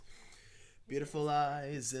Beautiful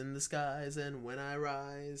eyes in the skies, and when I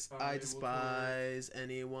rise, I despise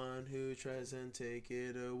anyone who tries and take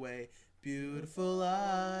it away. Beautiful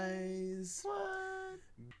eyes. What?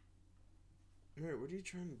 Mary, what are you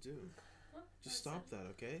trying to do? What? Just stop that,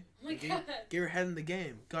 okay? Oh my God. Get your head in the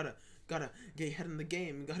game. Gotta get your head in the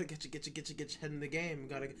game. Gotta get your head in the game.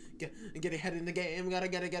 Gotta get your head in the game. Gotta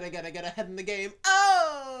get a head in the game.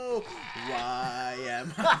 Oh! Why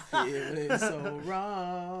am I feeling so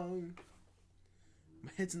wrong? My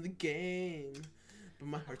head's in the game, but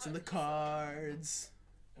my heart's in the cards.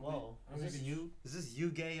 Whoa. Is this you,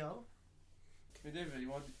 gayo? Hey David, you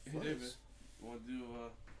want to do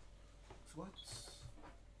Squats?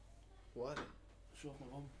 What? show off my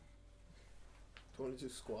bum? Do you want to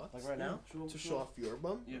do squats? Like right now? To show off your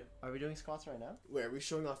bum? Yeah. Are we doing squats right now? Wait, are we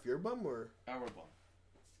showing off your bum or Our bum.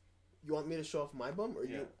 you want me to show off my bum or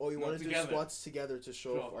Yeah. you No, want to do together. squats together to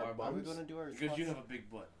show off our Are we bums? going to do our Because squats? you have a big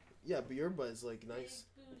butt. Yeah, but your butt is like nice.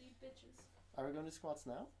 Big booty bitches. Are we going to squats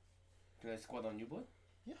now? Can I squat on you, butt?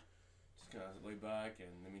 Yeah. Just kind of lay back and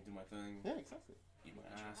let me do my thing. Yeah, exactly. Eat my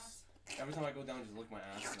ass. Every time I go down, just lick my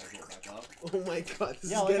ass and I go back up. Oh my god,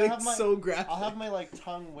 this Yeah, is like, I getting have my- so graphic. I'll have my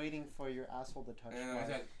tongue waiting for your asshole to touch And I mine.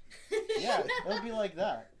 said, Yeah, it'll be like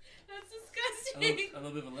that. That's a disgusting.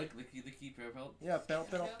 little bit of a lick, licky, pair pelt. Yeah, pero.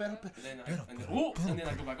 And then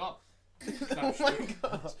I go back up. Oh my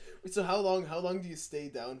gosh. Wait, so how long do you stay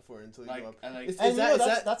down for until you Like, go up? I like. Is And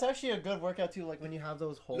that- that's actually a good workout too. Like when you have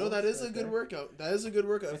those holes. No, that is right a good there. workout. That is a good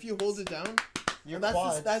workout. If you hold it down, Your that's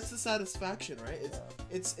quads. that's the satisfaction, right?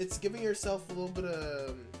 It's giving yourself a little bit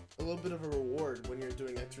of a reward when you're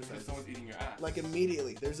doing Because exercise. someone's eating your ass. Like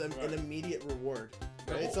immediately, there's an Right. immediate reward.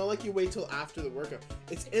 Right? Right. It's not like you wait till after the workout.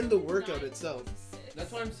 It's in the workout itself.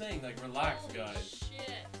 That's what I'm saying. Like, relax, Holy guys.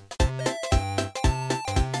 Shit.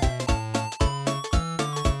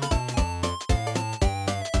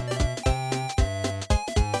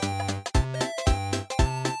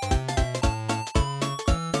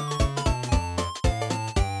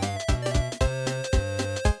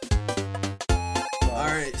 All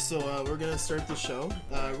right, so we're gonna start the show.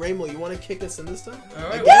 Raymilia, you want to kick us in this time?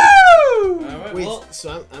 Alright, Woo! Alright, Wait, well.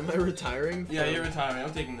 so am I retiring? Yeah, from- you're retiring.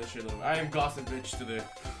 I'm taking this shit over. I am gossip bitch today.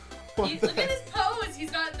 Look at his pose. He's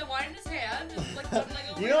got the wine in his hand, just like one leg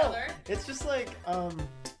over You the know, other. it's just like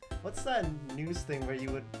what's that news thing where you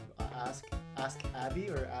would ask Abby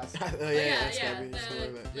or ask? yeah, Oh, yeah, yeah. Abby,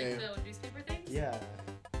 something like that. Yeah, yeah. The newspaper things. Yeah,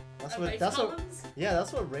 that's Advice what columns?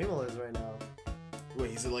 that's what Raymilia is right now.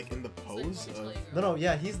 Wait, is it like in the It's like, pose? let me tell of... you, No,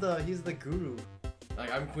 yeah, he's the guru.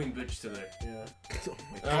 Like, I'm queen bitch today. Yeah. Oh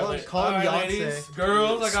my God. Call him Alright, Beyonce. ladies,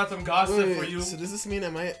 girls, I got some gossip Wait, for you. So does this mean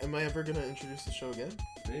am I ever gonna introduce the show again?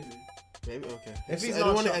 Maybe. Maybe. Okay. If he's I not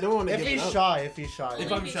don't want shy, to. I don't want to if give he's it up. shy, if he's shy. Only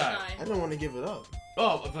If I'm be shy. I don't want to give it up.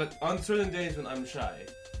 Oh, but on certain days when I'm shy,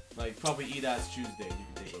 like probably Eat Ass Tuesday, you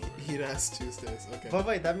can take over. He'd ask Tuesdays. Okay. But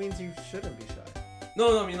wait, that means you shouldn't be shy.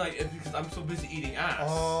 No, I mean like because I'm so busy eating ass.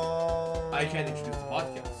 Oh. I can't introduce the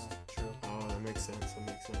podcast. True. Oh, that makes sense. That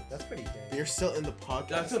makes sense. That's pretty But gay. you're still in the podcast.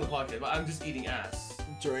 That's in the podcast, but I'm just eating ass.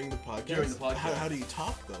 During the podcast. During the podcast. How do you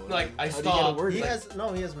talk though? Like, I how do you get a stop. word? He in?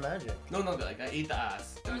 has magic. No, like I eat the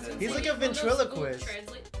ass. I was gonna He's say, like a one of those ventriloquist. Google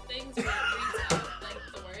Translate things where it reads out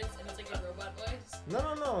like the words and it's like a robot voice. No.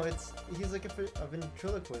 He's like a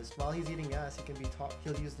ventriloquist. While he's eating ass, he can be talk.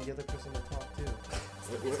 He'll use the other person to talk too.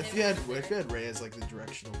 What if you had Ray as like the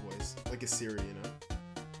directional voice, like a Siri, you know?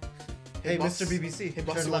 Hey, boss. Mr. BBC. Hey,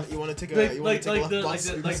 boss, turn left. you want to take a you want to take a left, boss?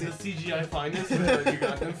 the BBC? CGI finest with the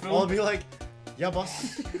Ugandan film. I'll be like, yeah,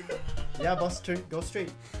 boss. Yeah, boss. Go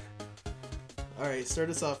straight. All right, start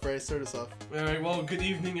us off, Ray. Start us off. Alright, well, good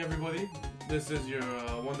evening, everybody. This is your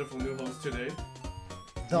wonderful new host today.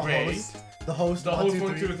 The Ray. host. The host. The one, host two,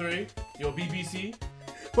 1, three. 2, 3. Your BBC.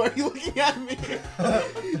 Why are you looking at me?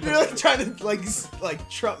 You're like trying to like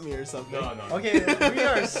trump me or something. No. Okay, we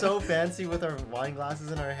are so fancy with our wine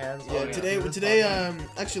glasses in our hands. Yeah, while we today, do this today, podcast.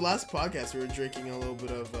 actually, last podcast we were drinking a little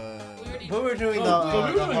bit of. We already But we're doing Oh,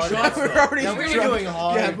 we the were doing hard. shots, we're though. already Yeah, we're drunk. doing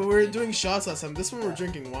hard. Yeah, but we're doing shots last time. This one we're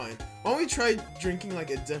drinking wine. Why don't we try drinking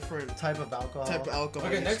like a different type of alcohol. type of alcohol?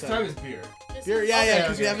 Okay, next time is beer. This beer. is Yeah, okay,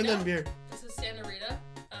 because we okay. haven't done beer. This is Santa Rita,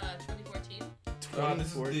 2014. This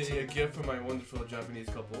is 2014. the gift from my wonderful Japanese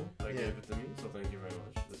couple that Yeah. gave it to me, so thank you very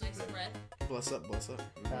much. This Nice is and red. Bless up, bless up.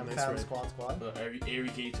 Fam, Nice fam, red. squad.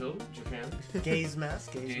 Arigato, Japan. Gaze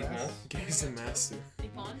mask. Gaze Gaze mask. mask. Gaze and Masu.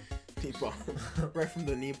 Nippon. Nippon. Right from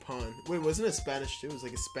the Nippon. Wait, wasn't it Spanish too? It was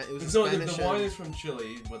like it was a No, Spanish. the wine is from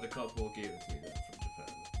Chile, but the couple gave it to me from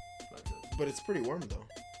Japan. Like this. But it's pretty warm though.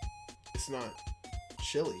 It's not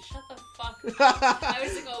chilly. Shut the fuck up. I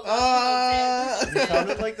was like, You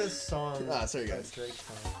sounded like this song. Ah, sorry, that guys. Drake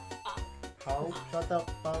song. How? Shut the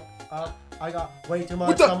fuck I got way too much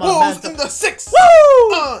What the? on my Whoa, mental. in the 6!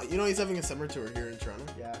 Woo! You know he's having a summer tour here in Toronto.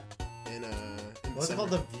 Yeah. In What's it December. called?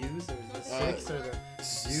 The Views or the Six or the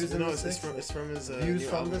Views in No, the it's Six? from his Views new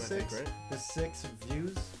from album, the I think, Six? right? The 6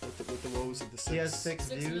 Views? With the woes of the 6. He has 6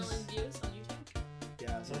 6 views. million views on YouTube.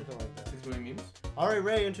 Yeah, something like that. 6 million memes. Alright,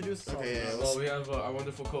 Ray, introduce us. Okay, yeah, Well, we have our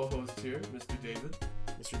wonderful co-host here, Mr. David,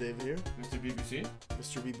 Mr. David here, Mr. BBC,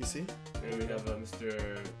 Mr. BBC. and we have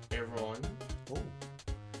Mr. Aaron. Oh,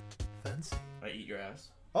 fancy. I eat your ass.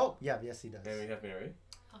 Oh, yeah, yes, he does. And we have Mary.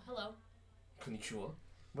 Oh, hello. Konnichiwa.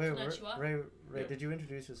 Wait, Konnichiwa. Ray, Yeah. did you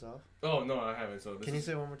introduce yourself? Oh no, I haven't. So this Can you is,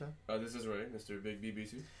 say it one more time? This is Ray, Mr. Big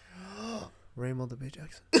BBC. Raymilia the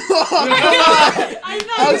Jackson.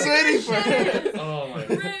 I was waiting for it. Oh my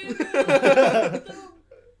god. Ray.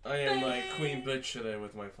 I am like queen bitch today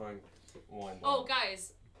with my fine wine. Oh,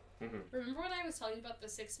 guys. Mhm. Remember when I was telling you about the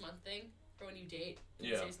 6-month thing for when you date in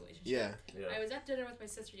Yeah. a serious relationship? Yeah. I Yeah. was at dinner with my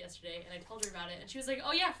sister yesterday, and I told her about it, and she was like,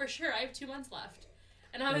 "Oh yeah, for sure, I have 2 months left."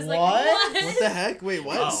 And I was like, What? "What?" What the heck? Wait,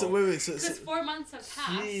 what? Wow. So wait, so Because 4 months have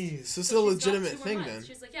passed. Jeez. so it's So a she's got legitimate 2 more thing months. then.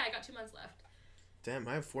 She's like, "Yeah, I got 2 months left." Damn,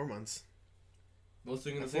 I have 4 months. Both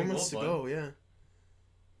singing I the have 4 same months to boat, go. Yeah.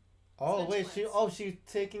 Oh, wait, Specialized. she's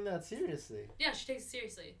taking that seriously. Yeah, she takes it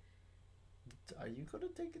seriously. Are you gonna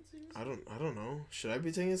take it seriously? I don't know. Should I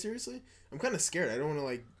be taking it seriously? I'm kind of scared. I don't want to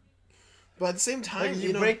like. But at the same time, Like,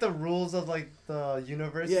 you know, break the rules of, like, the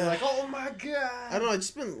universe. Yeah. You're like, oh my god. I don't know. I've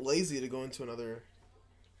just been lazy to go into another You gotta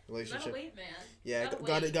relationship. wait, man. Yeah, You gotta gotta wait.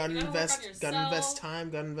 gotta You gotta work on invest yourself. time,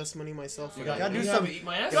 gotta invest money myself. You for gotta that. do You some- haven't eat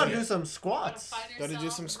my ass You gotta yet. do some You squats. find Gotta do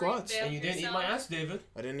yourself, some squats. revamp And you didn't eat my yourself. ass, David.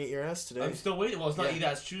 I didn't eat your ass today. I'm still waiting. Well, it's not Yeah. Eat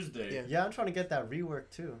Ass Tuesday. Yeah. Yeah, I'm trying to get that rework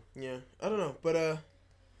too. Yeah, I don't know, but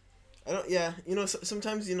I don't. Yeah, you know,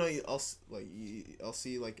 sometimes you know, I'll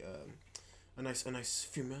see like a nice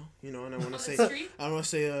female, you know, and I want On to the say, street? I want to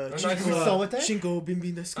say nice chinko, female. chinko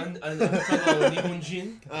bimbi desu. And fellow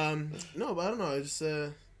Nihonjin. No, but I don't know. I just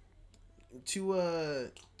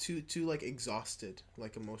too like exhausted,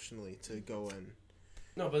 like emotionally, to go and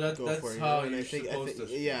No, but go that's for it. You how know? And you're I think, supposed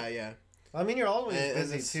to. yeah. I mean, you're always And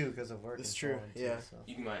busy it's- too because of work. it's and true, so on, too, yeah. so.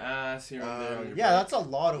 Eating my ass here and there. On your Yeah, break. that's a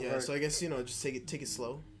lot of Yeah, work. so I guess, you know, just take it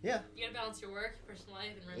slow. Yeah. You gotta balance your work, your personal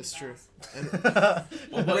life, and run That's fast. true. And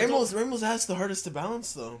Well, but Rainbow's ass the hardest to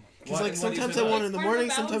balance though, because Why- like why do you sometimes say I that? want it in the It's part of morning,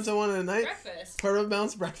 the sometimes I want it at night. Breakfast. Part of a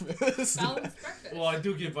balanced breakfast. Balanced breakfast. Well, I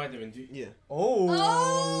do give vitamin D. Yeah. Oh.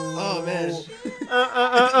 Oh man. shit.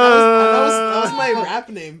 That was my rap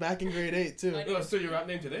name back in grade 8 too. Oh, so your rap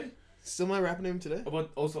name today? Still my rap name today.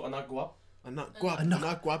 But also Anak Guap. I'm not Guap. Anak.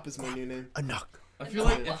 Not Guap is my new name. A knock. I feel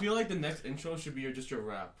like the next intro should be just your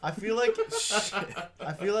rap. I feel like Shit.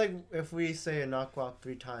 I feel like if we say a knockwap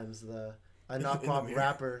 3 times, a In the knockwap mirror.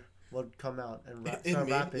 rapper would come out and In start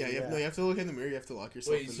me? rapping. Yeah, you have to look in the mirror. You have to lock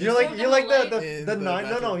yourself Wait, in so there. You're like You're the In the the nine. No,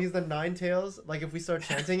 bathroom. he's the 9 tails. Like if we start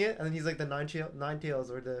chanting it, and then he's like the nine tails,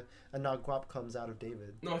 or the a knockwap comes out of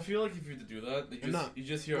David. No, I feel like if you were to do that, Anak you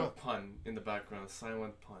just hear a Guap. pun in the background,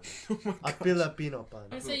 silent pun. Oh my A gosh. Filipino pan.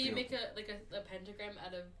 I say you make a pentagram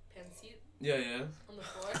out of pansy Yeah, yeah. on the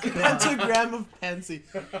floor. Pentagram of pansy.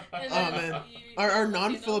 And Oh then man, you- our you know,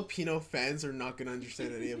 non-Filipino fans are not gonna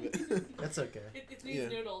understand any of it. That's okay. It means Yeah.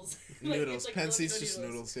 noodles. Noodles, Like pansy's Filipino just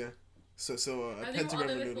noodles. Yeah. So a I think pentagram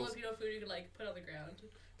other of than noodles. Filipino food you can like put on the ground.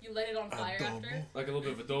 You light it on fire after. Adobo. Like a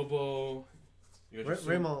little bit of adobo. You got your soup.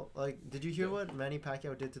 Raymond, like, did you hear what Manny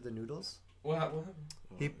Pacquiao did to the noodles? What happened?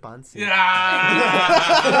 He pansy. Yeah!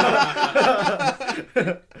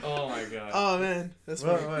 Oh my god. Oh man, that's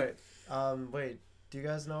Wait, funny. wait. Do you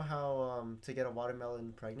guys know how to get a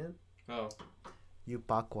watermelon pregnant? Oh. You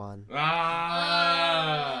pakwan.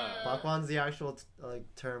 Ah! Pakwan's the actual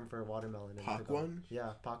term for watermelon. in Tagalog. Pakwan?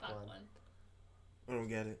 Yeah, Pop pakwan. one. I don't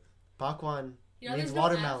get it. Pakwan You know, means there's no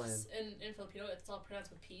watermelon. F's in Filipino. It's all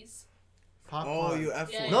pronounced with P's. Pakwan. Oh, you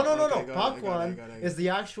F Yeah, one. No. Okay, got it, Pakwan got it. is the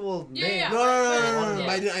actual Yeah, name. yeah. No. Yeah. But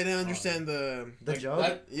I didn't understand the. The Like joke?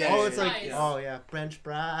 that- Yeah, Oh, yeah, it's yeah. like, Fries. oh yeah, French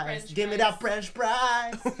fries. French Give me fries. that French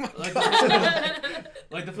fries. Oh my Like, god.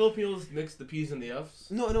 like the Filipinos mix the P's and the F's.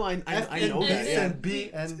 No, I F know and that. B Yeah. and B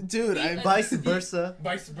and Dude, B I. and vice versa.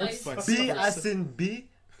 Vice versa. Vice B versa. as in B.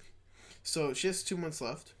 So she has 2 months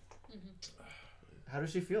left. How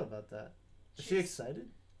does she feel about that? Is she excited?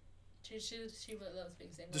 She loves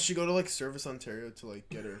being single. Does she go to like Service Ontario to like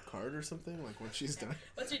get her card or something? Like when she's done.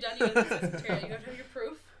 Once you're done, you gotta have your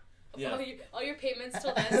proof. Yeah. All your payments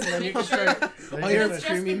till then. Then So you make can sure. start. All your It's just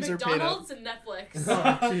been premiums are paid up. McDonald's and Netflix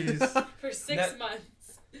Oh jeez. for 6 Net-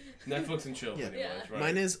 months. Netflix and chill, Yeah. pretty much, right?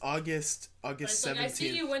 Mine is August But it's like, I see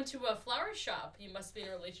 17th. you went to a flower shop. You must be in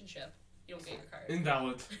a relationship. You don't get your card.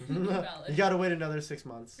 Invalid. You gotta wait another 6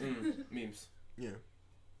 months. Memes. Yeah.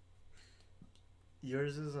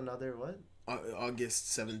 yours is another what? August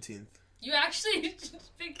 17th. You actually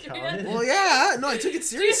figured Counted? it. Well, yeah. No, I took it Dude,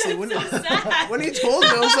 seriously. that's so sad. When he told me,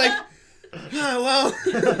 I was like, well,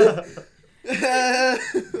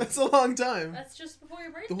 that's a long time. That's just before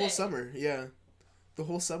your birthday. The whole summer, yeah. The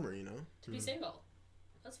whole summer, you know. To be single.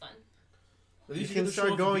 That's fun. At You least can get to show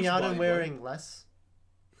start off your going beach out body, and bud. wearing less.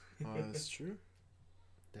 That's true.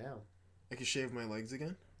 Damn. I can shave my legs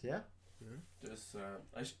again. Yeah. Just,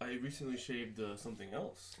 I recently shaved something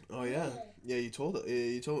else. Oh yeah, yeah. You told.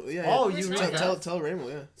 Yeah. Oh, Where's you my read dad? that? Tell Raymond.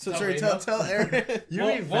 Yeah. So Tell sorry. Raymond? Tell Aaron. You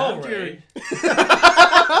Whoa, revamped your. Ray.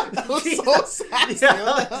 That was so sassy. Yeah,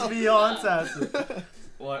 What the it's hell? beyond sassy.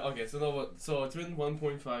 Well, okay, so no, so it's been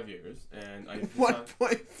 1.5 years, and I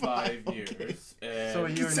 1.5 5 years, and So a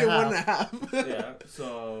You year could and say a one half. and a half. yeah,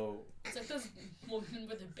 so It's like those women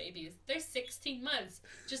with their babies. They're 16 months.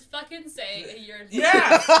 Just fucking say a year and yeah,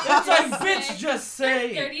 that's like Just bitch. say- Just They're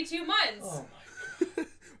say. 32 months. Oh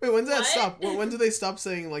Wait, when does that What? stop? When do they stop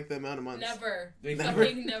saying like the amount of months? Never. They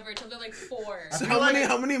Fucking never. Till they're like 4. I So feel how like- many?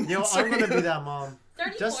 How many Yo, months? I'm are gonna you- be that mom.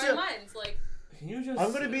 34 Just to- months. Like, can you just?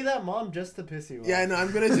 I'm gonna be that mom just to piss you off. Yeah, I know.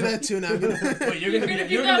 I'm gonna do that too. Now I'm gonna. Wait, you're gonna be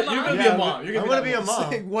You're gonna be a mom. You're gonna I'm be gonna that be a mom.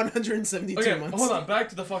 mom. It's like 172 Okay, months. hold on. Back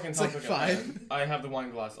to the fucking It's like topic. 5. I have the wine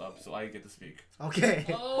glass up, so I get to speak. Okay.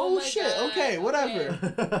 oh, my shit, God. okay, whatever.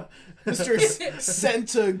 Okay. Mr.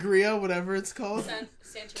 Santagria, whatever it's called.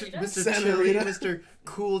 Santorita? Mr. Santa Chili, Rita. Mr.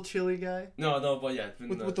 Cool Chili guy. No, but yeah, it's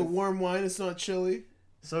been, With the warm wine, it's not chilly.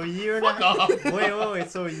 So a year and a Fuck half. off. Wait.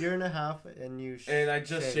 So a year and a half, and you. And I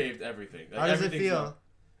just shaved. shaved everything. Like, How does it everything's feel? done.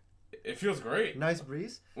 It feels great. Nice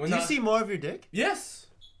breeze. When Do you I- see more of your dick? Yes.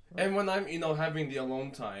 And when I'm, having the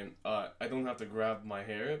alone time, I don't have to grab my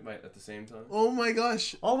hair at the same time. Oh my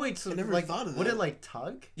gosh, Oh wait, so I never like, thought of would that. it like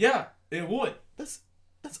tug? Yeah, it would. that's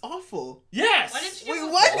awful. Yes. Why didn't you do Wait,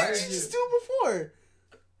 it why before? didn't you just do it before?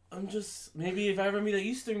 I'm just maybe if I ever meet an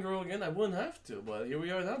Eastern girl again, I wouldn't have to. But here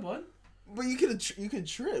we are now, bud. But you could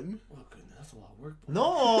trim. Oh goodness, that's a lot of work. Bud. No,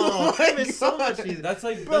 Oh my it's so much God. easier. That's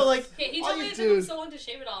like Bro, that's- like, Okay, he all told you me it do- took so long to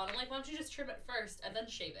shave it all. And I'm like, why don't you just trim it first and then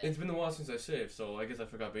shave it? it's been a while since I shaved, so I guess I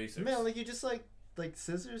forgot basics. man, like you just like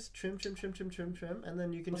scissors, trim, and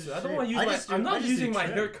then you can Listen, just. I don't shave. want to use I my. just do- I'm I not just do using my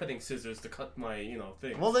trim. hair cutting scissors to cut my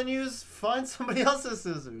thing. Well, then find somebody else's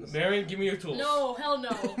scissors. Marion, give me your tools. No, hell no.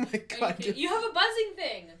 Oh my Are you God, kidding? You have a buzzing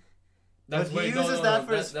thing. That's But he wait, no, uses no, that no,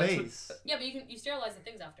 for his that's what- face. Yeah, but you sterilize the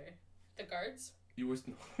things after. The guards. You were.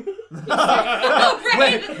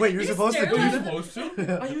 Wait, you're supposed to do Are you that? supposed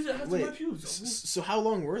to? I use it after my Wait, pubes. so how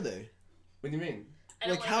long were they? What do you mean? I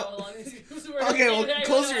don't Like, want how- to know how long these pubes were. Okay, well, I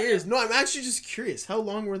close don't your know. ears. No, I'm actually just curious. How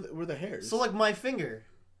long were the hairs? So like my finger.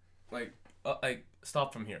 Like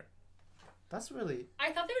stop from here. That's really.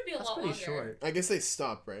 I thought they would be a That's lot pretty longer. short. I guess they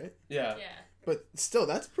stop, right? Yeah. Yeah. But still,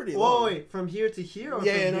 that's pretty Whoa, long. wait, from here to here? Or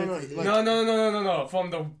Yeah, from yeah, here no, to no, here? like- No.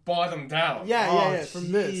 From the bottom down. Yeah, Oh, yeah,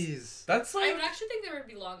 from this. jeez. That's I like would actually think they would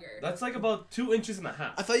be longer. that's like about 2.5 inches.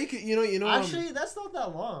 I thought you could, you know. Actually, that's not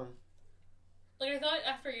that long. Like, I thought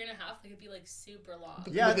after a year and a half, they could be, like, super long.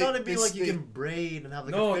 Yeah, Well, I thought it'd they- be like you they- can braid and have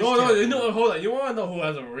like No, a fish no, tail. no. Hold on. You want to know who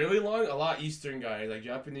has a really long? A lot of Eastern guys, like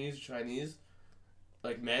Japanese, Chinese,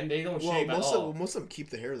 like men, they don't Well, shave at all. most of them keep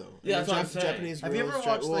the hair though. Yeah, I that's mean, what I'm saying. Japanese Have you ever girls,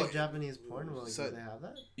 watched well, like Japanese porn? Where, like, so- do they have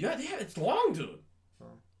that? Yeah, it's long, dude.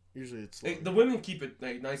 Usually it's Like, long. the women keep it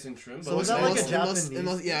like nice and trim. So but is that like a unless, Japanese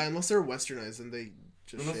unless, thing? yeah, unless they're westernized and they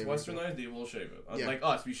just unless shave it. westernized, they will shave it. Yeah. Like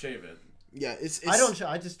us, we shave it. Yeah, it's I don't.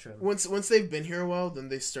 I just trim. once they've been here a while, then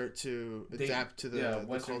they start to They- adapt to the, yeah, the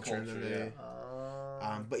Western culture, and then culture, they.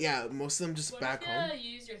 But yeah, most of them just What back if home. you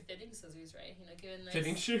use your thinning scissors, right? You know, give it a nice...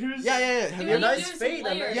 Thinning shears? Yeah. Have Give you it a ever? nice some fade,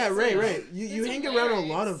 layers. Yeah, right. You Get hang some around a layers.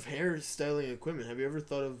 lot of hairstyling equipment. Have you ever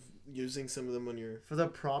thought of using some of them on your? For the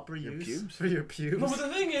proper Your use pubes? for your pubes. No, but the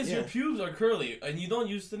thing is, your Yeah. pubes are curly, and you don't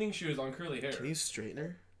use thinning shears on curly hair. Can you use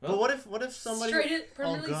straightener? But what if somebody?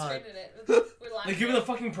 Permanently God. straighten it with Like, give it a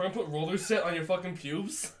fucking permanent roller set on your fucking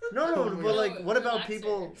pubes? No, Oh, but yeah. like, what about Relaxer.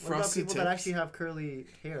 people? What about Frosty people that tips. actually have curly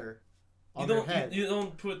hair You on don't. their head? You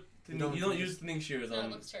don't put. You don't You don't use- use thinning shears No, on.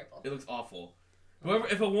 it looks terrible. It looks awful. Whoever,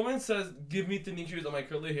 if a woman says, "Give me thinning shears on my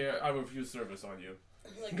curly hair," I refuse service on you.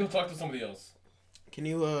 Like, Go talk to somebody else. Can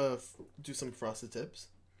you do some frosted tips?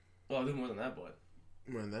 Well, I'll do more than that, but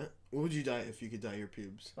More than that. What would you dye if you could dye your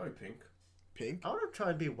pubes? probably pink. Pink? I want to try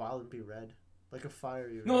and be wild and be red, like a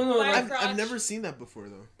fiery. No, red. no, Fire no. I've crotch. never seen that before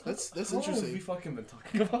though. That's How long have we interesting. fucking been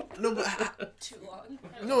talking about? No, but too long.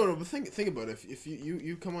 I don't no, know. but think about it. If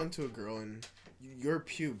you come onto a girl and your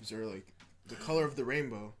pubes are like the color of the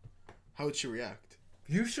rainbow, how would she react?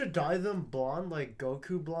 You should dye them blonde, like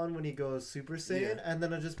Goku blonde when he goes Super Saiyan, Yeah. and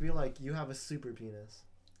then it'll just be like, you have a super penis.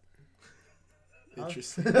 Huh?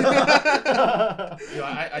 Interesting. Yo, I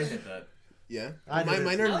hit that. Yeah. I Mine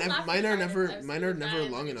did it. are I was never laughing mine are at it. never I've mine seen are the never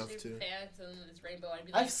fans long and enough it's to. Pants and it's rainbow. I'd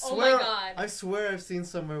be I like, swear, oh my god. I swear I've seen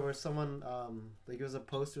somewhere where someone, like it was a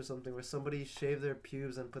post or something where somebody shaved their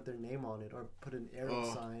pubes and put their name on it or put an arrow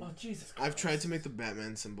Oh. sign. Oh Jesus! Christ. I've tried to make the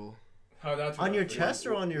Batman symbol. How that On your chest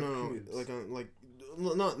or on your No, pubes? like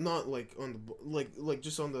on not like on the like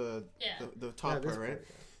just on the Yeah. the top this part, right?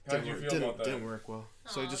 How did you feel about that? Didn't work well.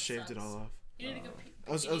 So I Aw, just shaved it sucks. all off. You need to go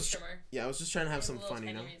I was trimmer. Yeah, I was just trying to have some Little fun, you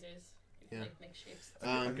tiny know. razors. You can, Yeah. like, make shapes.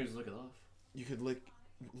 I could just lick it off. You could lick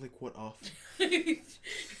what off? You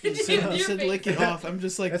You said, Your face. lick it off. I'm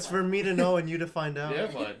just like It's for me to know and you to find out. Yeah,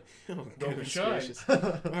 but oh, don't be goodness shy. gracious.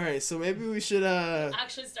 All right, so maybe we should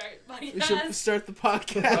actually start podcast. we should start the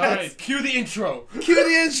podcast. All right, cue the intro. Cue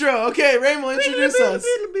the intro. Okay, Raymond, introduce us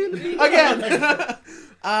again.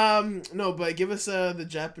 No, but give us the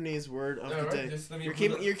Japanese word of the Alright, day. just let me You're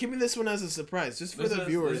put it- keeping this one as a surprise, just for This the is-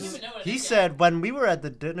 viewers. I don't even know what it He is yet. said when we were at the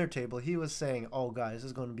dinner table, he was saying, "Oh, guys, this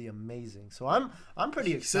is going to be amazing." So I'm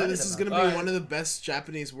pretty So excited. this is about gonna it. be Alright. one of the best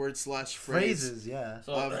Japanese word slash phrase phrases, yeah.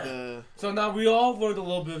 So, of the. so now we all learned a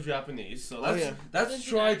little bit of Japanese. So let's yeah. let's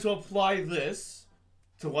try to apply this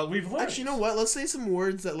to what we've learned. Actually, you know what? Let's say some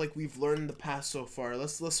words that like we've learned in the past so far.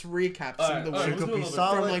 Let's recap some of the Alright, words let's do a little bit.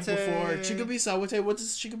 from like Sawate. before. Chikubi sawate. What does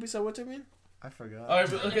chikubi sawate mean? I forgot. All right,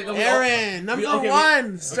 but- okay. Then we Aaron, number okay, we-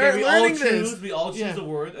 one. Start we learning all this. choose, We all choose Yeah. a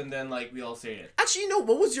word and then like we all say it. Actually, you know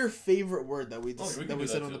what was your favorite word that we Oh, we can that we do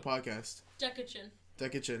said that on the too. podcast? Dekachin.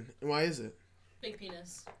 Dekachin. And why is it? Big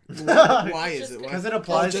penis. Why is Just it? Why? Because it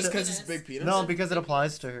applies just to- because it's big penis. No, because it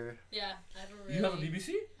applies to her. Yeah, I have a really. You have a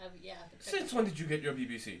BBC? Yeah. Since when did you get your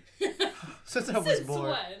BBC? Since I was Since born.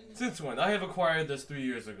 when? Since when? I have acquired this 3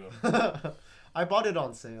 years ago. I bought it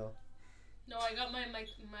on sale. No, I got mine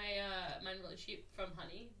really cheap from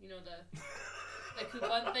Honey. You know the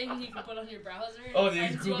coupon thing you can put on your browser. Oh, and the it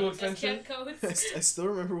finds you Google all the discount extension? codes. I still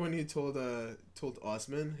remember when you told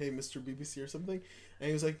Osman, "Hey, Mr. BBC" or something, and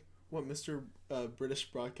he was like, "What, Mr.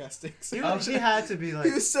 British Broadcasting?" He had to be like.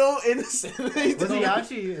 He was so innocent. Was he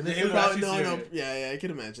actually? In Yeah, he this was actually no, serious. yeah, I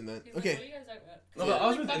can imagine that. He's like, what are Okay, you guys talking about? No, We're but I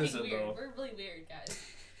was really with fucking innocent, weird. though. We're really weird, guys.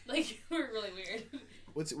 Like, we're really weird.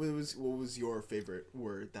 what was your favorite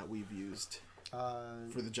word that we've used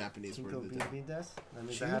for the Japanese word of the day? That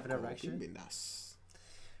means I have an erection. Chinko-bindas.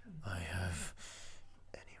 I have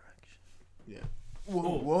an erection. Yeah. Whoa,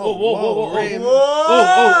 Oh, whoa, oh, whoa, whoa, whoa, Raymond.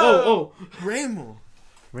 Oh! Raymond.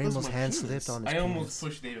 Rainbow's my hand penis. slipped on his I almost penis.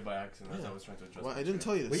 pushed David by accident as Yeah. I was trying to adjust. Well, my I didn't chair.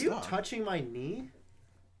 tell you to Were you stop. touching my knee?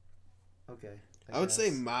 Okay. I would say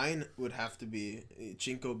guess. mine would have to be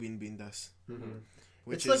Chinko bindas, Mhm.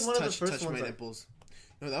 which It's like is one of the touch first touch my ones I- nipples.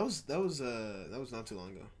 No, that was not too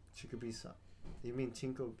long ago. Chikubisa. You mean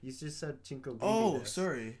Chinko? You just said Chinko. Oh, Bibides.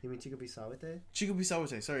 sorry. You mean Chikubisawate? Chikubi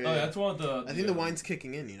sawate. Sorry. Oh, Yeah, yeah, that's one of the. I think the wine's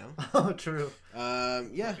kicking in. You know. Oh, true. Yeah,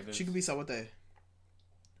 It is. Chikubi sawate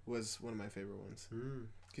was one of my favorite ones Mm.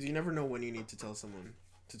 because you never know when you need to tell someone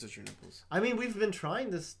to touch your nipples. I mean, we've been trying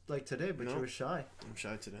this like today, but No. you were shy. I'm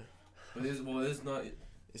shy today. It is not.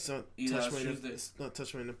 It's not Eat touch ass my Tuesday. It's not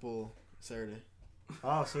touch my nipple Saturday.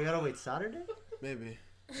 Oh, so we gotta wait Saturday? Maybe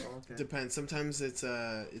Oh, okay. depends. Sometimes it's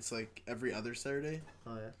like every other Saturday.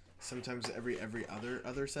 Oh yeah. Sometimes every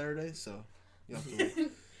other Saturday. So you have to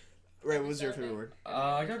wait. Right. What was your favorite word?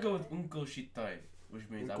 I gotta go with unko shitai, which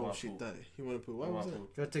means I Unko want to poop. shitai. You want to poo? I Why was want it?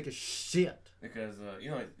 poop. Gotta take a shit. Because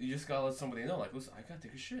you just gotta let somebody know, like, listen, I gotta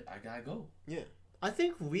take a shit. I gotta go. I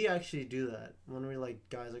think we actually do that when we're like,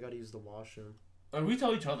 guys, I gotta use the washroom. And we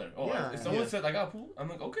tell each other. Oh, Yeah. if someone Yeah. said I gotta poop, I'm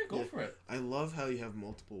like, okay, go Yeah. for it. I love how you have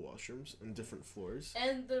multiple washrooms on different floors.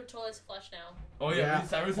 And the toilet's flush now. Oh yeah,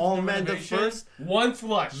 Yeah. ever since Oh, the man, the renovation, first- one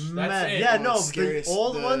flush. That's Man, it. yeah, Oh, no, it's scariest. the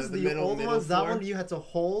old The ones, middle that floor. one you had to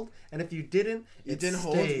hold, and if you didn't, You it didn't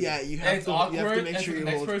hold. stayed. Yeah, you And have it's to. awkward. You have to make and sure for the you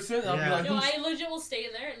next hold. person, I'll be Yeah. like, No, who's... I legit will stay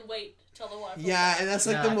in there and wait till the water. Yeah, and that's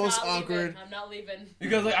like Yeah. the I'm most not leaving. awkward. I'm not leaving.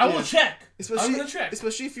 Because like I will Yeah. check. I'm Especially, gonna check.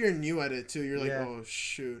 especially if you're new at it too. You're like, Yeah. oh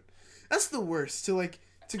shoot, that's the worst. To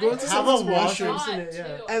go into Have someone's a washroom washroom. in it,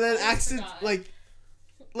 yeah. and then I accident forgot.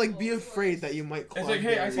 like be afraid that you might clog. It's like,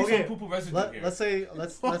 hey, I their- see Okay, some poo residue here. Let's say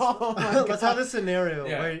let's Oh my let's have a scenario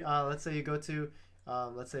Yeah. where let's say you go to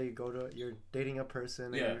you're dating a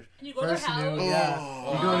person Yeah. and And you go to their First house. new- yeah.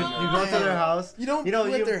 Oh, you go to their house. You don't You know, poo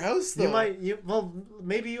you- at their house though. Well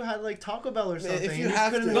maybe you had like Taco Bell or something. if you and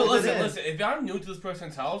have couldn't to- No, hold it listen. in. If I'm new to this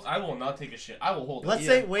person's house, I will not take a shit. I will hold it. Let's Yeah.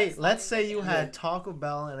 say wait. That's Let's funny. say you Yeah. had Taco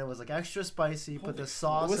Bell and it was like extra spicy. Put the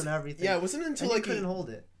sauce was- and everything. Yeah, it wasn't until and you like couldn't hold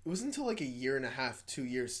it. it wasn't until like a year and a half, 2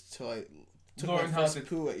 years till I took Learn my how first to-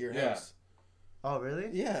 poo at your yeah. house. Oh, really?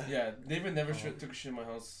 Yeah. Yeah, David never took a shit in my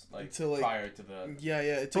house Until, like, prior to the. Yeah.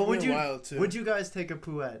 It took me a while too. Would you guys take a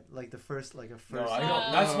poo at like the first No, first? I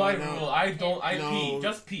don't. That's my No. rule. I don't. I No. pee.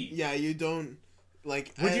 Just pee. Yeah, you don't.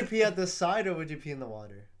 Like. Would you pee at the side or would you pee in the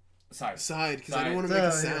water? Side? Because I Side. don't want to make a Yeah.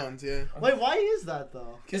 sound. Yeah. Wait, why is that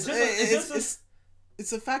though? Because It's it's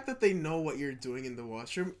the fact that they know what you're doing in the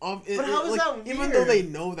washroom. But how is that Even weird? though they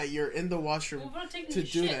know that you're in the washroom. Well, if I'm taking To a do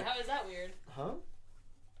shit, that. how is that weird? Huh?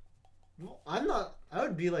 Well, I'm not. I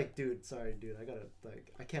would be like, dude, sorry, dude. I gotta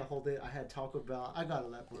I can't hold it. I had Taco Bell. I gotta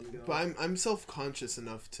let one go. But I'm self-conscious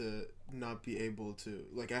enough to not be able to,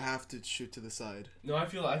 like, I have to shoot to the side. No, I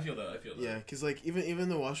feel that. Yeah, because like even in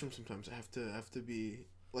the washroom sometimes I have to be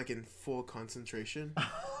like in full concentration,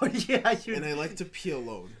 Oh yeah, you. and I like to pee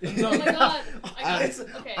alone. Oh my god.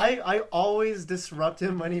 Okay. I always disrupt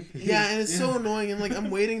him when he pees. Yeah, and it's so annoying. And like I'm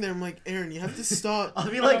waiting there. I'm like, Aaron, you have to stop. I'll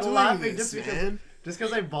be like doing laughing this, just man.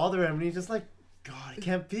 because I bother him, and he's just like, God, I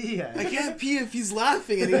can't pee yet. I can't pee if he's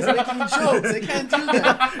laughing and he's making jokes. I can't do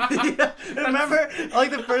that. Yeah, remember, like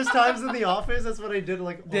the first times in the office, that's what I did.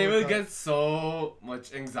 Like, David gets so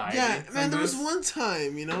much anxiety. Yeah, from man, there was this. one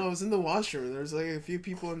time, I was in the washroom and there was like a few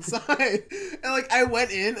people inside. And like I went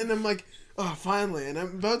in and I'm like, oh, finally. And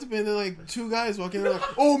I'm about to be in there, like two guys walking in. They're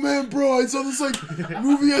like, oh man, bro, I saw this like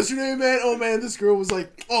movie yesterday, man. Oh man, this girl was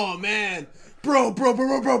like, oh man. Bro,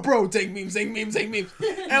 take memes. And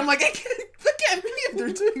I'm like, I can't pee if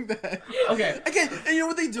they're doing that. Okay. I can't. And you know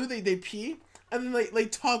what they do? They pee and then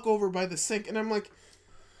like talk over by the sink, and I'm like,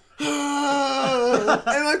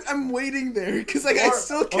 and like I'm waiting there because like I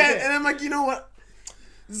still can't. Okay. And I'm like, you know what?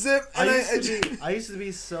 Zip. And I used to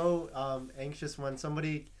be so anxious when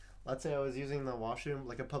somebody, let's say I was using the washroom,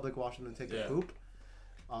 like a public washroom, to take a poop.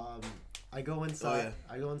 I go inside.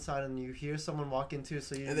 Oh, I go inside, and you hear someone walk into,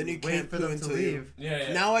 so you, And then you wait can't for poo them to until leave.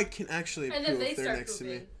 Yeah. Now I can actually And poo then they if they're start next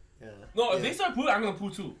pooping. to me. Yeah. No, if Yeah. they start pooing, I'm gonna poo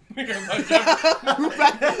too. Because like,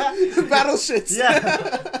 Battle shits.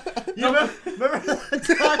 Yeah. You remember the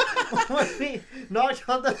time when we knocked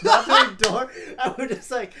on the bathroom door and we're just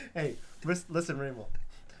like, hey, listen, Raymond,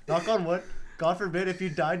 knock on wood. God forbid if you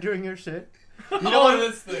died during your shit. You know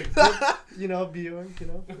this thing. Bjorn,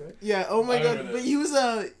 right? Yeah, oh my I god. remember But this. he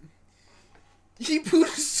was he pooped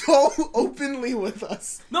so openly with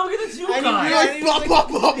us. No, because it's you And You're guys. like, blah, blah,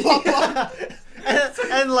 blah, blah, blah.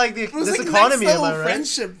 and like It was this like economy, next am level I right?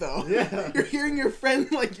 friendship, though. Yeah. You're hearing your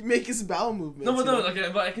friend like make his bowel movements. No, but you no, know? okay,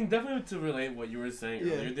 but I can definitely to relate what you were saying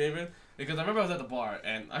Yeah. earlier, David. Because I remember I was at the bar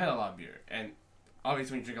and I had a lot of beer, and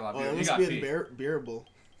obviously when you drink a lot of Oh, beer, that you must got be pee. bearable.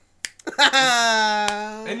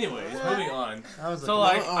 Anyways, moving on. That was So a-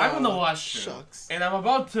 like Oh, I'm in the washroom shucks. and I'm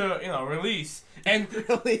about to release, and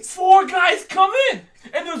Really? 4 guys come in,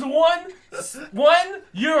 and there's one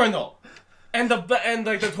urinal, and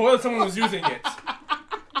the toilet someone was using it,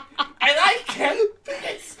 and I can't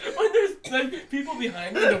piss when there's like people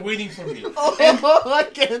behind me. They're waiting for me. Oh, I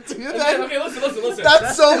can't do that. Okay, listen.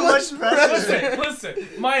 That's so too much much pressure. Listen.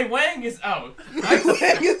 My wang is out.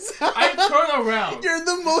 Wang is out. I turn around. You're in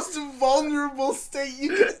the most vulnerable state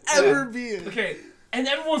you could ever be in. Okay, and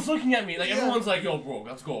everyone's looking at me. Like, everyone's like, yo, bro,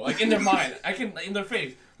 let's go. Like, in their mind. In their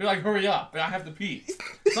face. They're like, hurry up. I have to pee.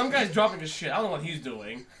 Some guy's dropping his shit. I don't know what he's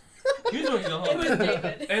doing. He's doing his own It was thing.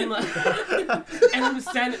 David. And, like, and I'm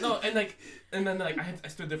standing, and then, I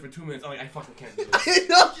stood there for 2 minutes. I'm like, I fucking can't do this. I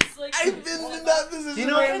know. Just like, I've been in that position. You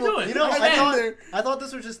know, I can do it. I've been there. I thought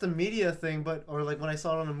this was just a media thing, or like when I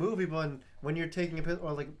saw it on a movie, but when you're taking a piss,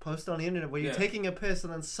 or like post on the internet, where you're Yeah. taking a piss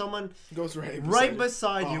and then someone Goes right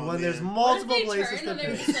beside you Oh, when there's man. What if multiple they places turned to and they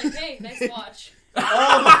were piss. just like, hey, nice watch. Oh,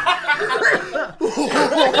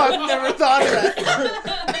 I've never thought of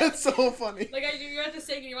that. That's so funny. Like, you're at the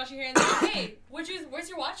sink and you're washing your hands, like, hey, where's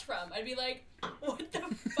your watch from? I'd be like, what the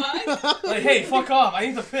fuck? Like, hey, fuck off. I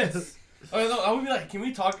need to piss. Or no, I would be like, can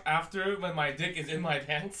we talk after when my dick is in my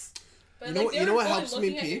pants? But You know what- they you know were what fully helps me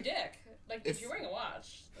looking at pee? your dick. Like, if If- you're wearing a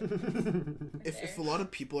watch. If a lot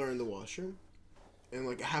of people are in the washroom, and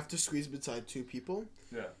like I have to squeeze beside 2 people,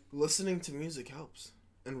 Yeah. listening to music helps,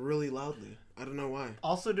 and really loudly. I don't know why.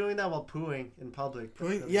 Also doing that while pooing in public.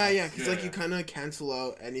 Yeah, because like Yeah. you kind of cancel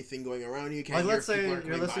out anything going around. You can't Like hear let's say people are you're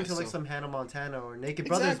coming listening by, to like so- some Hannah Montana or Naked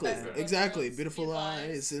Exactly, Brothers band. exactly. Girls, Beautiful Sweet eyes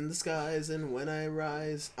Lies. in the skies, and when I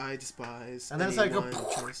rise, I despise. And then it's like a- anyone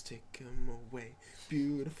who tries to take them away.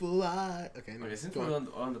 Beautiful eye. Okay, no, Okay, since go we're on.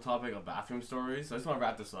 on the topic of bathroom stories, so I just want to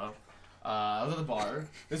wrap this up. I was at the bar.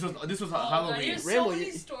 This was Oh, God, Halloween. you're so Rambo,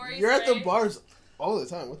 many stories, you're at the Ray. bars all the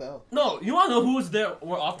time. What the hell? No, you want to know who was there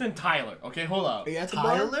more often? Tyler. Okay, hold up. Are you at the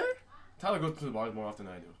bar? Tyler? Tyler goes to the bars more often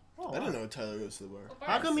than I do. Oh, I don't know. Tyler goes to the bar.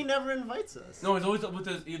 How come he never invites us? No, he's always with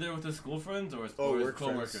either with his school friends or his Oh, his work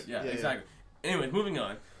co-worker. friends. Yeah, Yeah, exactly. Anyways, moving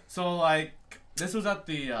on. So like This was at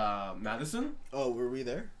the Madison. Oh, were we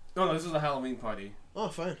there? No, this was a Halloween party. Oh,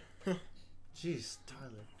 fine. Jeez,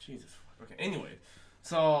 Tyler. Jesus. Okay. Anyway,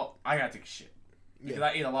 so I got to take a shit because Yeah.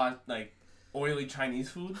 I ate a lot of, like, oily Chinese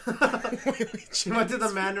food. You went to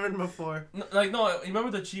the Mandarin before. No, you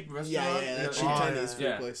remember the cheap restaurant? Yeah, that cheap Oh, Chinese food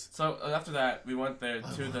Yeah. place. So after that, we went there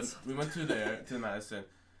to the Madison,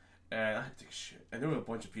 and I had to take a shit. And there were a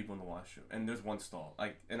bunch of people in the washroom, and there's one stall,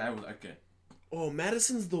 and I was like, okay. Oh,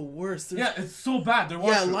 Madison's the worst. Yeah, it's so bad. They're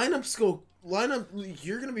Yeah, washroom. lineup.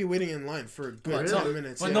 You're gonna be waiting in line for a good Really? 10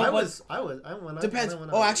 minutes. But yeah. no, I went. Depends. When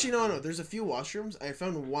Oh, actually, no. There's a few washrooms. I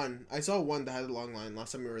found one. I saw one that had a long line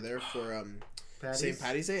last time we were there for St.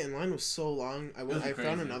 Patty's Day, and line was so long. I was found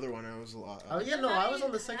crazy. another one. I was a lot. Oh yeah, no, I was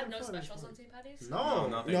on the They have second no floor. specials on St. Patty's? No,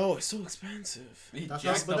 nothing. No, it's so expensive. He That's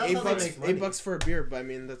jacked not- but up. that's $8 how they bucks. make money. $8 for a beer, but I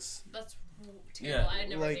mean that's That's Yeah. terrible. I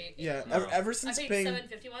never like paid. yeah. No. Ever I since paid paying.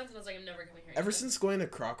 $7.50 once, and I was like, I'm never coming here. Ever again. since going to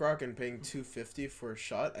Croc Rock and paying $2.50 for a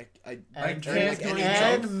shot, I and, can't drinks, like any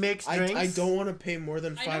and drinks. mixed drinks. I don't want to pay more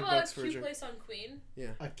than I know $5 a for a cute drink. place on Queen.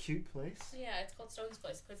 A cute place. Yeah, it's called Stone's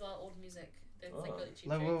Place. It plays a lot of old music. It's like Oh. really cheap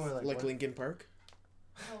Like what? drinks. Were like Like what? Linkin Park.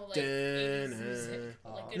 Oh, like 80s music.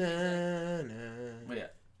 Oh. Like good music. But yeah.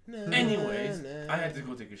 Nah, Anyways, nah. I had to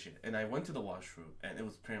go take a shit, and I went to the washroom, and it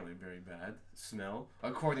was apparently very bad smell,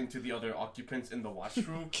 according to the other occupants in the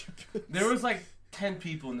washroom. There was like 10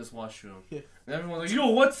 people in this washroom, Yeah. and everyone was like, "Yo,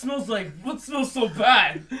 what smells so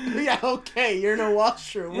bad?" Yeah, okay, you're in a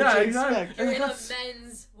washroom. What Yeah, you exactly. expect? You're And in a that's-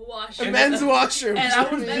 men's A washroom. And men's then- washroom. And I was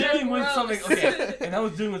Jimmy. They're dealing with gross. something. Okay, and I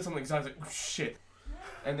was dealing with something. So I was like, oh, "Shit,"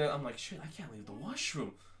 and then I'm like, "Shit, I can't leave the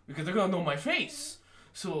washroom because they're gonna know my face."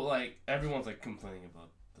 So like everyone's like complaining about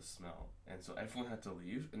the smell, and so everyone had to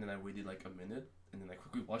leave. And then I waited like a minute, and then I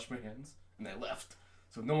quickly washed my hands, and I left,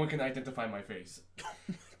 so no one can identify my face.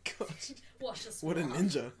 Gosh, Wash this what a off.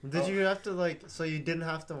 ninja. Did you have to like? So you didn't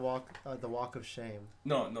have to walk the walk of shame.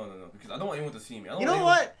 No, because I don't want anyone to see me. I don't You want know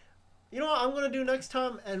anyone- what? You know what I'm gonna do next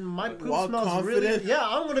time? And my poop Walk smells confident? really. Yeah,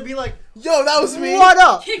 I'm gonna be like, Yo, that was me. what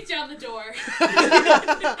up? Kick down the door.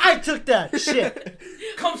 I took that shit.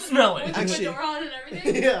 Come smell it. With the Actually- door on and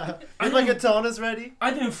everything. Yeah, and my katana's ready.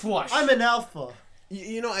 I didn't flush. I'm an alpha.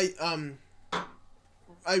 You know,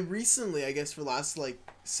 I recently, I guess for the last like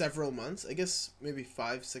several months, I guess maybe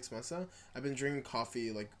 5-6 months now, I've been drinking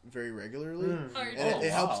coffee like very regularly. Mm. Oh, you're And doing Oh,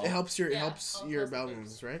 it helps. wow. It helps your Yeah, it helps all your those bowel things.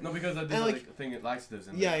 movements, right? No, because I did And, like, like- a thing laxatives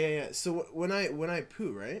in Yeah, there. yeah, yeah. So when I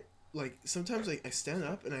poo, right? Like sometimes like I stand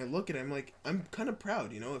up and I look and I'm like I'm kind of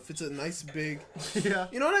proud, you know, if it's a nice big, Yeah.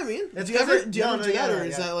 you know what I mean? It's do you 'cause ever it- do you no, ever no, do yeah, that or yeah,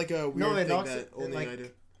 is yeah. that like a weird No, it thing knocks that it- only like- I do?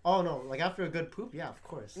 Oh no! Like after a good poop, yeah, of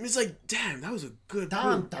course. It's like damn, that was a good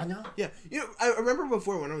Damn, poo. Danya. Yeah, you know, I remember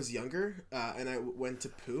before when I was younger, and I went to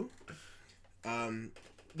poo.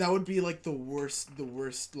 That would be like the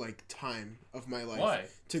worst like time of my life. Why?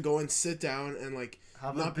 To go and sit down and like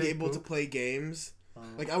Have a not be big able to poop. play games.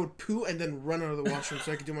 Like I would poo and then run out of the washroom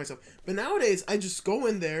so I could do myself. But nowadays I just go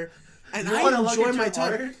in there and You wanna I look enjoy at my your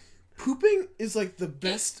time. art? Pooping is like the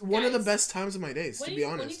best, one of the guys, best times of my days. When To you, be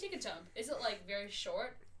when you honest. take a dump, is it like very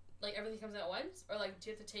short? Like everything comes out at once? Or like do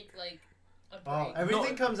you have to take like a break? Oh,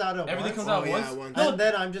 everything No, comes out at everything once. comes out Oh, yeah, once. once. No, And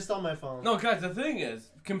then I'm just on my phone. no, guys. The thing is,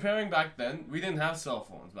 comparing back then, we didn't have cell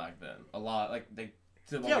phones back then. A lot, like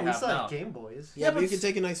to what Yeah, we we have still now. had Game Boys. Yeah, Yeah, but but you can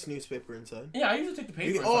take a nice newspaper inside. Yeah, I used to take the paper.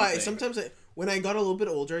 You can, or oh, something. sometimes when I got a little bit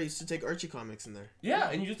older, I used to take Archie comics in there. Yeah,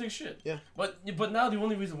 and you just take shit. Yeah. But now the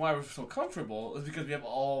only reason why we're so comfortable is because we have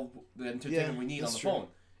all the entertainment Yeah, we need on that's the true. phone,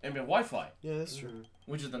 and we have Wi-Fi, Yeah, that's true. Mhm.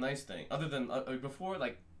 which is the nice thing. Other than before,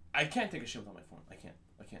 like I can't take a shit without my phone. I can't.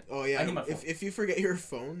 Oh yeah, I need my phone. if you forget your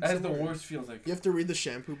phone, That is the somewhere, worst feels like. You have to read the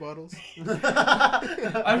shampoo bottles.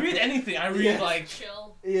 I read anything. I read Yeah. like.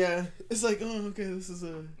 Chill. Yeah, it's like, oh, okay, this is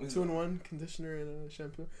a 2-in-1 conditioner and a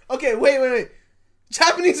shampoo. Okay, wait.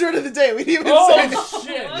 Japanese word of the day. We didn't even say Oh it.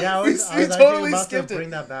 shit! Yeah, I We- was, I we was totally actually about skipped to it. bring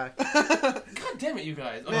that back. God damn it, you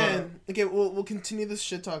guys. Okay. Man, okay, we'll continue this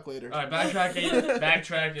shit talk later. All right,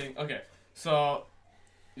 backtracking. Okay, so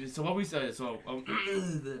what we said. So.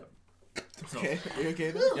 Okay, are you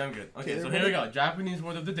okay then? Yeah, I'm good. Okay, Okay, so here we go. Japanese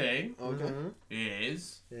word of the day Okay. Mhm.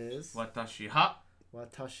 is Is watashi ha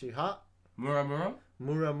watashi ha muramura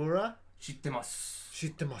muramura shittemasu.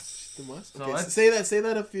 shittemasu. The must? So Okay, let's- say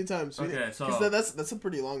that a few times. Okay, so- Because that's a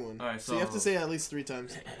pretty long one. Alright, so you have so- to say it at least 3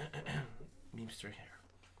 times. Meme straight here.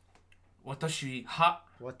 Watashi ha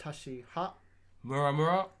Watashi ha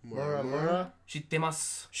muramura muramura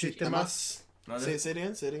shittemasu. shittemasu. Now Say this- it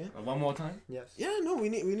again. One more time. Yes. Yeah, no, we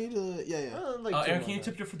need to. Yeah. Like two Aaron, more can you times.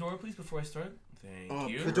 tip your fedora, please, before I start?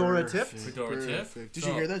 Thank you. Fedora tip? Fedora tip. Perfect. Did So-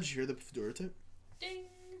 you hear that? Did you hear the fedora tip? Ding.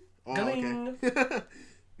 Oh, Ga-ling. okay.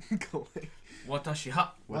 Go away. Watashi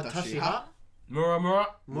ha Watashi ha Muramura.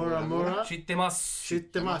 Muramura.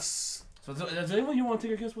 Shittemasu. Shittemasu. So does anyone you want to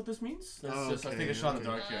take a guess what this means? Let's take a shot in the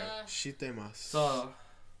dark here. Shitemasu. So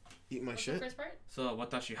Eat my What's shit. the first part? so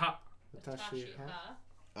watashi ha. Watashi ha.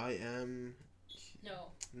 I am.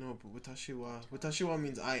 No. No, but watashi wa. Watashi wa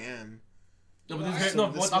means I am. No, but You this are? no. So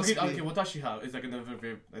What, this must okay, be- watashi ha is like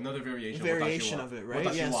another variation. Variation Watashi wa. of it, right?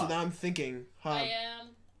 Watashi Yeah. wa. So now I'm thinking. I am.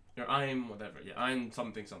 Or I'm whatever. Yeah, I'm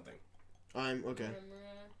something. I'm okay.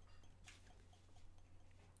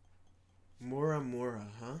 Muramura. Mura,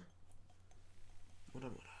 huh? Mura.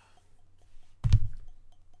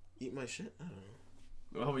 Eat my shit? I don't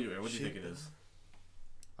know. How about you, Aaron? What do you Shit. think it is?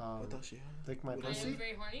 Watashi ha. Lick my I am pussy.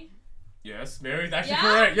 very horny. Yes, Mary's actually Yeah?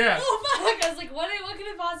 correct. Yeah. Oh fuck! I was like, what can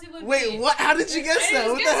it possibly be? Wait, what? How did you guess I that?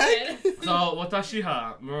 just What the heck? guessed it. So watashi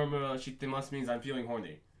ha muramura shittemasu means I'm feeling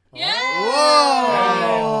horny. Yeah.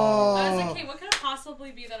 Whoa! I was like, hey, what could it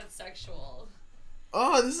possibly be that it's sexual?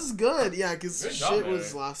 Oh, this is good. Yeah, because Good job, shit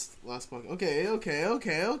was Mary. last podcast. Okay. I thought she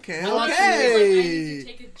was like, Okay. I need to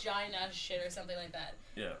take a giant ass shit or something like that.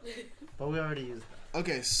 Yeah. But we already used that.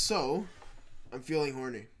 Okay, so I'm feeling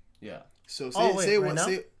horny. Yeah. So say Oh, wait, say right what now?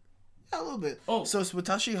 say. Yeah, a little bit. Oh. So it's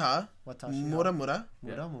watashi ha Watashi mura ha.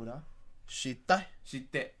 mura Mura. shita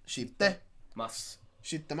shite Shittemasu.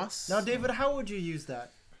 shitemasu. Now, David, how would you use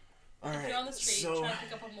that? All If you're on the right. street So trying to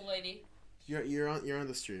pick up a lady. you're on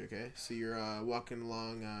the street, okay? So you're walking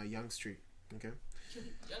along Young Street, okay?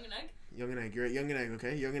 Young and egg? Young and Egg. You're at Young and Egg,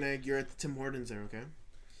 okay? Young and Egg. You're at the Tim Hortons there, okay?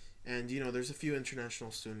 And you know there's a few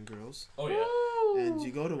international student girls, Oh yeah. and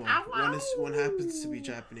you go to one. One happens to be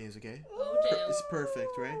Japanese, okay? Oh damn. It's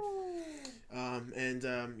perfect, right?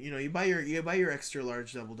 You know you buy your extra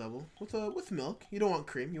large double with milk. You don't want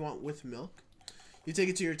cream. You want with milk. You take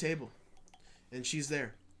it to your table, and she's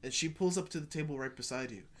there, and she pulls up to the table right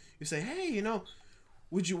beside you. You say, "Hey, you know,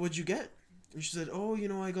 what'd you get?" And she said, "Oh, you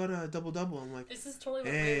know, I got a double." I'm like, This is totally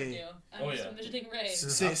what Hey. Ray would do. I'm Oh, just yeah. envisioning Ray.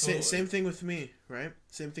 Absolutely. same thing with me, right?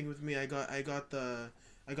 Same thing with me. I got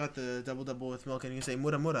the double with milk, and you say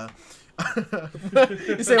mura mura.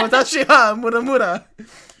 You say watashi ha mura mura.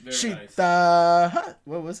 Very Shita. nice. Ha.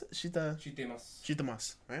 What was it? Shita. Shittemasu.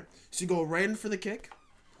 Shitamasu, right? So you go right in for the kick,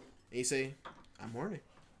 and you say, "I'm horny."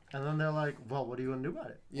 And then they're like, well, what are you going to do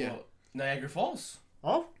about it? Yeah, Well, Niagara Falls.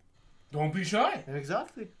 Oh, Don't be shy.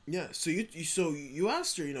 exactly. yeah. So you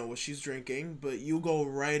asked her, you know, what she's drinking, but you go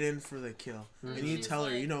right in for the kill, and you She's tell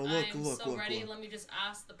her, like, you know, I'm look. ready. Let me just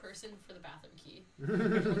ask the person for the bathroom key.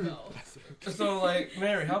 We'll go. So like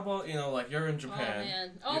Mary, how about like you're in Oh Japan.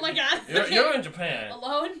 man. Oh my god. You're in Japan.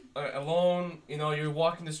 Alone? Alone. You're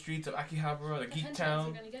walking the streets of Akihabara, the The geek henchmen's town,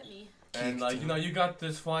 are gonna get me. and Geek you got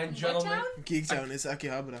this fine What gentleman. town? Geek Town is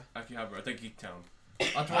Akihabara. Akihabara, I think geek town.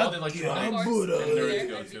 That's where all the Of Akihabara. course. Buddha. I'd be Nerds there,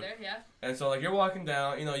 go I'd be to. there, yeah. And so you're walking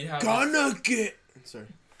down. You have Gonna get. Sorry.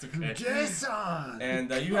 This, okay. Jason! And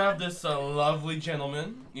you have this lovely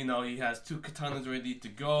gentleman. He has 2 katanas ready to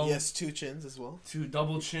go. Yes, 2 chins as well. 2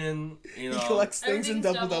 double chin. He collects things in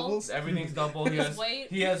Everything's doubles. Everything's double. His weight.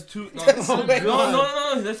 He has 2. No, Oh my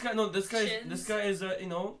no. This guy Chins. is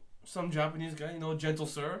some Japanese guy. Gentle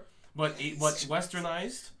sir, but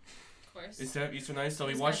westernized Of course. instead of easternized. So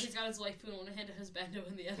he He's watches got his waifu in one hand and his bando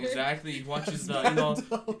in the other. exactly. He watches the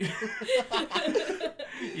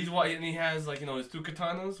and he has his 2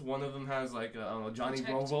 katanas. One of them has Johnny Protect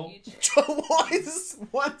Bravo. each. Why is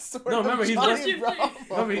one sort No, of remember, he's Johnny Bravo.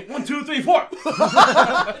 Bravo? Remember, 1, 2, 3, 4. Wait,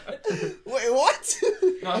 what?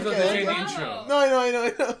 No, that's Okay. the same Bravo. intro. No, I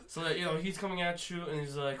know. So that he's coming at you and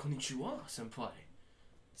he's like, "Konnichiwa, senpai."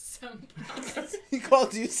 Senpai. He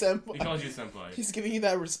called you He senpai. calls you senpai. He's giving you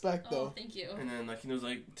that respect, Oh, though. thank you. And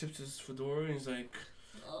then tips his fedora and he's like,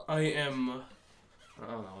 Oh. "I am." I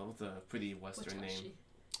don't know what's a pretty Western name.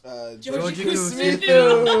 Georgico Smith.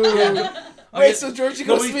 Smithu. Wait, Okay, so Georgico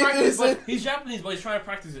no, he's, Smithu is it? he's Japanese, but he's trying to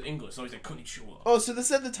practice his English, so he's like Konnichiwa. Oh, so this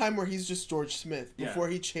is at the time where he's just George Smith Yeah. before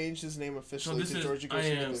he changed his name officially this to is- Georgico I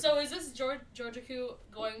am- Smithu. So is this Georgiku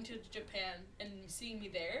going to Japan and seeing me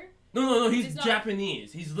there? No, he's He's not-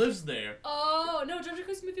 Japanese. He lives there. Oh no,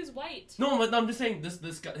 Georgiku Smith is white. No, but I'm just saying this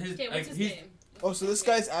guy. Okay, what's his he's, name? Oh, so this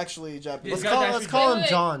guy's actually Japanese. This guy's Let's actually call him Wait.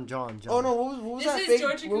 John. Oh no, what was This that is fake?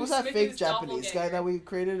 Georgico What was that Smithu's fake Japanese guy doppelganger. that we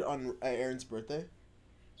created on Aaron's birthday?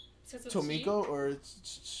 Starts with a T? Tomiko or?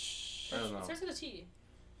 I don't know. Starts with a T.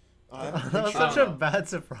 I'm That's pretty such sure. a bad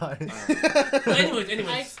surprise. But I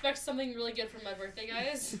anyways. expect something really good for my birthday,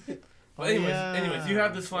 guys. But anyways, Yeah. you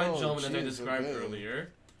have this fine Oh, gentleman that I jeez, described okay.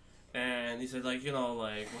 earlier, and he said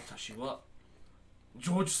watashi wa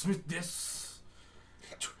George Smith desu.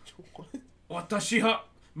 What? Watashi ha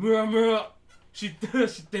muramura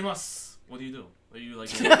shittemasu. What do you do? Are you like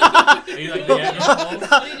the Neanderthals? What do you do?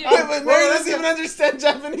 Wait, Mary doesn't even understand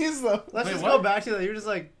Japanese though. Let's Wait, just what? go back to that. You're just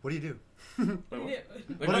like, what do you do? Wait, what?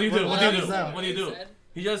 Like, what do you do? What do you do? What do you do?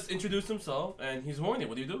 He just introduced himself and he's horny.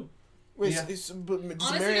 What do you do? Wait, Yeah. but does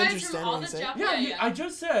Honestly, Mary guys, understand from all what the he's saying? Japanese, Yeah, I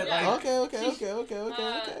just said Yeah. like. Okay. Okay,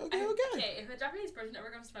 if a Japanese person ever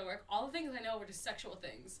comes to my work, all the things I know are just sexual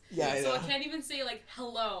things. Yeah, I So know. I can't even say like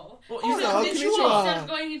hello. Well, Oh, you So no, said konnichiwa konnichiwa. instead of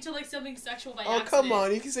going into like something sexual by Oh, accident. come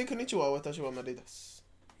on. You can say konnichiwa. Watashi wa Mari desu.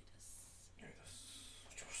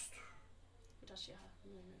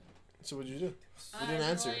 So what'd you do? You didn't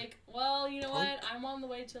answer. Like, well, you know what? I'm on the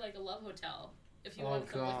way to like a love hotel. If you want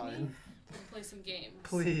to come with me and play some games.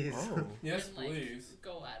 Please. Oh. Yes, and, like, please.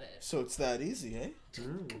 Go at it. So it's that easy, eh?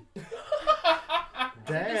 Damn.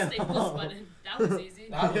 The staples button. That was easy.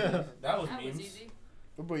 That was, Yeah. that was That memes. was easy.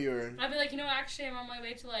 What about you? I'd be like, you know what? Actually, I'm on my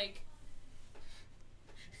way to like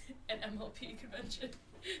an MLP convention,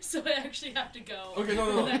 so I actually have to go. Okay,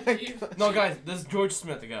 no. And then leave. No, guys, this is George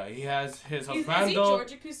Smith, the guy. He has his Is he husbando.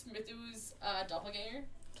 George Smithu's doppelganger?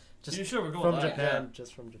 Just You sure we're going from with that? Japan.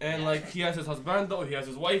 Just from Japan. And like he has his husbando, he has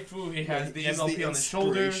his waifu, he has the He's MLP on his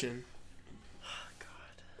shoulder. inspiration.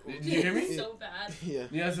 Did you hear me? So bad. Yeah.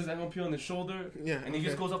 He has his MLP on his shoulder, Yeah. and he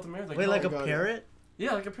just goes up the mirror like, Wait, oh, like a God. parrot?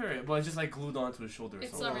 yeah, like a parrot, but it's just like glued onto his shoulder or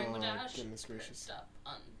It's something. a rainbow dash. goodness gracious. First up,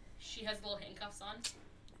 she has little handcuffs on.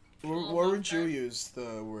 Where would you use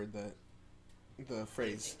the word the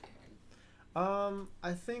phrase?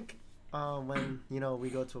 I think when we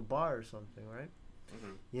go to a bar or something, right?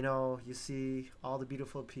 Mhm. You see all the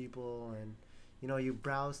beautiful people, and you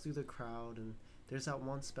browse through the crowd, and there's that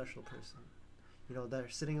one special person. They're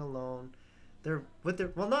sitting alone. They're with their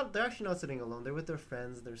they're actually not sitting alone. They're with their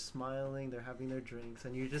friends. They're smiling. They're having their drinks,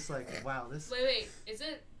 and you're just like, wow, this. Wait, is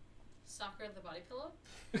it Soccer of the Body Pillow?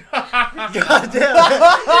 God damn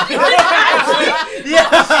it. Yeah.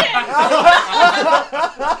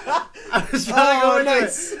 I was trying to go into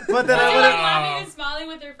nice. it, but then They're I like went laughing and smiling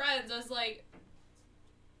with their friends. I was like,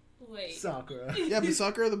 wait. Sakura. Yeah, but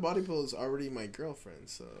Sakura the body pillow is already my girlfriend,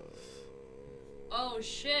 so. Oh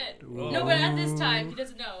shit. Ooh. No, but at this time he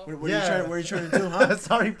doesn't know. What Yeah. are you trying to do, huh?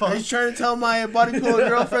 Sorry, Are Paul. you trying to tell my body pillow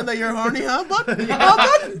girlfriend that you're horny, huh, bud? Yeah,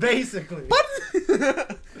 Huh, bud? basically.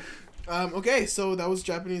 Bud? Okay, so that was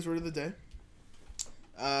Japanese word of the day.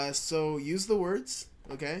 So use the words,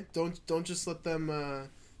 okay? Don't just let them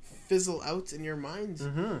fizzle out in your mind.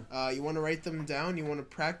 Mm-hmm. You want to write them down. You want to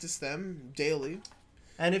practice them daily.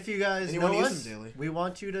 And if you guys And you know wanna use us, them daily. we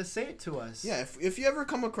want you to say it to us. Yeah, if you ever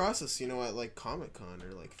come across us, at like Comic Con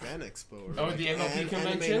or like Fan Expo or Or like the MLP Anime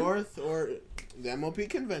convention? North or the MLP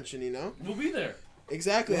convention, We'll be there.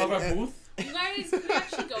 Exactly. We'll have our And- booth. You guys, can we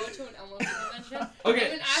actually go to an MLP convention? Okay,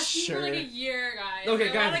 I've been asking for like sure. a year, guys. Okay,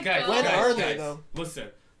 I guys, wanna guys, go. When guys, are they, guys, though? Listen,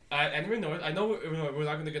 at Anime North, I know we're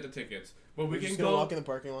not gonna get the tickets, but we We're can just gonna go. walk in the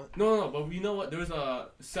parking lot. No, but you know what? There's a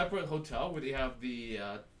separate hotel where they have the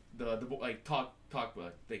like talk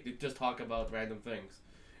they just talk about random things,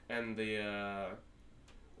 and the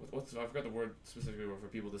what's I forgot the word specifically for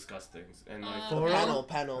people discuss things and like Forum? Panel.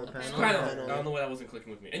 Panel. I don't know why that wasn't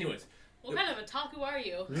clicking with me. Anyways, What kind of a taku are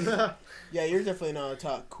you? Yeah, you're definitely not a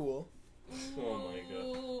talk. Cool. Oh my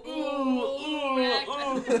God. Ooh, Rick,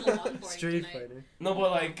 I think I'm longboarding Street tonight. Fighter. no,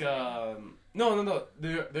 but like no.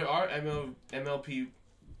 There are MLP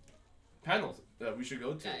panels that we should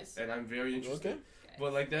go to, Guys. and I'm very interested. Okay.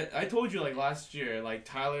 But like that, I told you like last year, like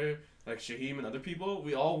Tyler, like Shaheem and other people,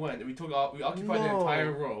 we all went. We occupied the No.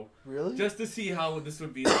 entire row Really? just to see how this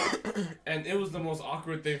would be like. And it was the most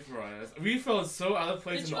awkward thing for us. We felt so out of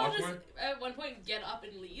place Did and you all just awkward. at one point get up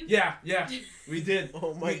and leave? Yeah, we did.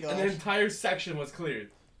 Oh my And the gosh. entire section was cleared.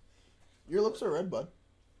 Your lips are red, bud.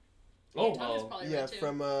 Oh Your tongue is well. probably Yeah, red too.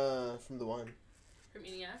 from the wine. From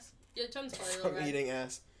eating ass. Your tongue's probably a From little red. eating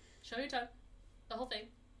ass. Show your tongue. The whole thing.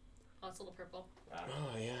 Oh, it's a little purple.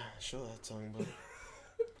 Oh yeah, show that tongue, bud.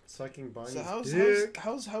 Sucking Barney's So dick.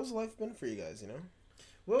 how's life been for you guys?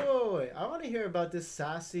 Wait. I want to hear about this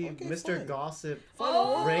sassy Okay, Mr. fine. Gossip.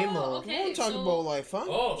 Oh, Raymond. okay. We won't talk so, about life, huh?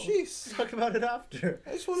 Oh. Jeez. Talk about it after.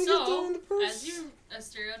 I just want to get down So, to purse. as you a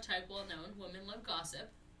stereotype well known, women love gossip.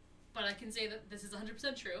 But I can say that this is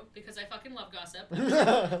 100% true because I fucking love gossip.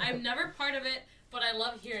 I'm never part of it, but I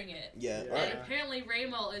love hearing it. Yeah. Yeah. Alright. And apparently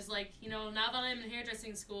Raymill is like, now that I'm in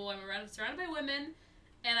hairdressing school, I'm surrounded by women,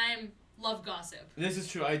 and I love gossip. This is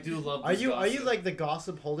true. I do love. Are this you gossip. like the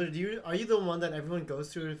gossip holder? Are you the one that everyone goes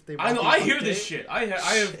to if they? I want know. to I hear update? this shit. I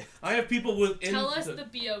have people within. Tell us the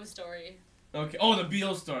BO story. Okay. Oh, the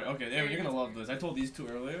BO story. Okay, there. You're gonna love this. I told these two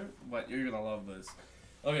earlier, but you're gonna love this.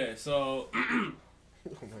 Okay, so.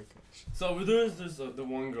 Oh my gosh. So there's the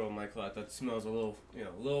one girl in my class that smells a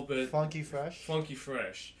little bit Funky fresh. funky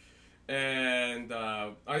fresh, And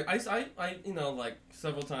you know, like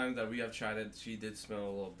several times that we have chatted, she did smell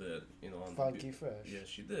a little bit, you know, Funky fresh. Yeah,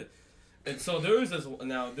 she did. And so there was this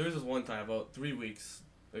one time about 3 weeks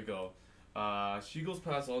ago. She goes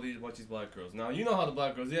past all these black girls. Now you know how the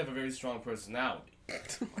black girls, they have a very strong personality.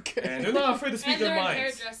 Okay. And they're not afraid to speak and their they're in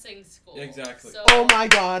minds. hairdressing school. Exactly. So Oh my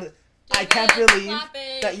god. I can't believe clap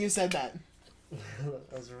it. that you said that.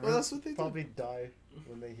 That's what they do. probably die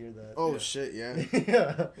when they hear that. Oh Yeah. shit, yeah.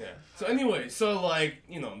 Yeah. Yeah. So anyway, so like,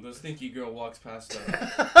 you know, the stinky girl walks past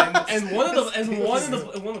her, and one of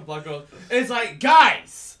the black girls is like,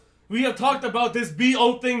 guys, we have talked about this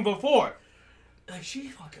BO thing before. Like she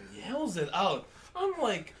fucking yells it out. I'm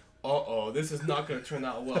like, this is not gonna turn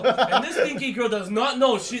out well. And this stinky girl does not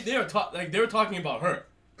know they were talking about her.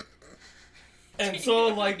 And so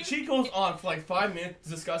like she goes on for like 5 minutes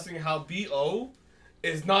discussing how BO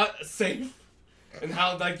is not safe. And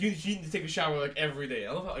how like you need to take a shower like every day.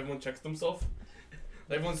 I love how everyone checks themselves.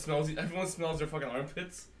 Everyone smells their fucking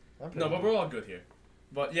armpits. No, but we're all good here.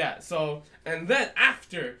 But yeah, so and then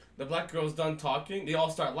after the black girl's done talking, they all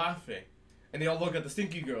start laughing. And they all look at the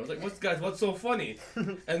stinky girls like, what's so funny?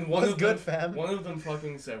 And one of them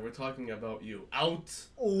fucking said, we're talking about you. Out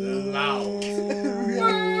loud.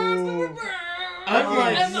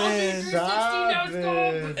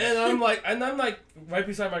 I'm like, and I'm like, right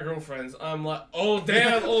beside my girlfriends. I'm like, oh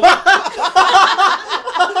damn,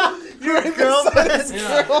 Your girlfriend.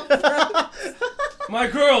 Yeah. My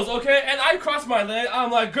girls, okay, and I cross my leg.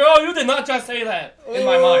 I'm like, girl, you did not just say that in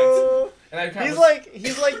my mind. And I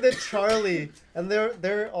he's like the Charlie, and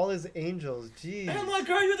they're all his angels. Jeez. And I'm like,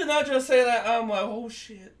 girl, you did not just say that. I'm like, oh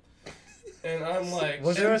shit. And I'm like,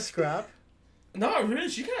 was there a scrap? Not really.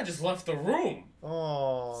 She kind of just left the room.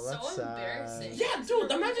 Oh, that's so sad. embarrassing. Yeah, dude.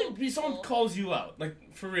 Imagine if someone calls you out,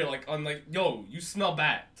 like for real, like on like, yo, you smell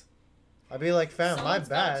bad. I'd be like, fam, Someone's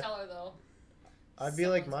my gotta bad. tell her, though. I'd be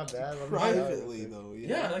like, my bad. let me Privately out. though,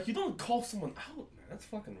 Yeah, like you don't call someone out, man. That's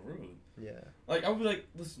fucking rude. Yeah. Like I would be like,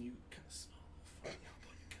 listen, you kind of smell a little funny. How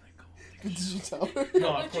about you can I go? Did you tell her?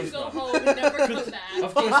 No, Would of course you go not. home and never come back?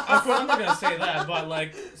 Of course, I'm not gonna say that, but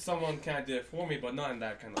like someone kind of did it for me, but not in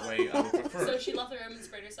that kind of way. I would prefer. So she left the room and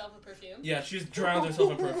sprayed herself with perfume? Yeah, she's drowned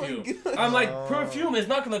herself in Oh my perfume. God. I'm like, perfume is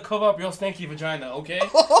not gonna cover up your stanky vagina, okay?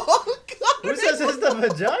 Oh god. Who says it's the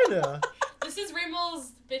vagina? This is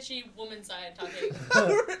Rainbow's bitchy woman side talking.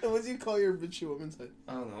 What do you call your bitchy woman's head?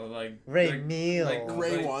 I don't know, like Raymilia. like-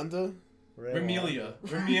 Ray Wanda? Raymilia.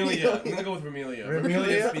 I'm gonna go with Raymilia. Raymilia?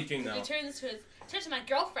 Raymilia speaking now. He turns to my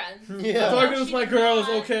girlfriend. Yeah. Talking with She my did girls,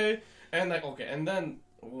 not. okay, and like okay, and then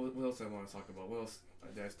what else I want to talk about? What else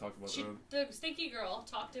did I talk about? The stinky girl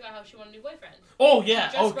talked about how she wanted a new boyfriend. Oh yeah,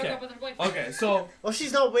 She just broke okay, up with her boyfriend. okay. So Well,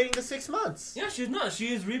 she's not waiting the 6 months. yeah, she's not.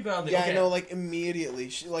 She is rebounding. Yeah, okay. I know, like immediately.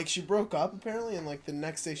 She broke up apparently, and like the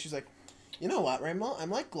next day she's like, you know what, Rainbow? I'm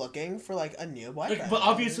like looking for like a new boyfriend. Like, but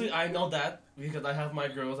obviously, I know that because I have my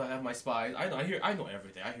girls, I have my spies. I know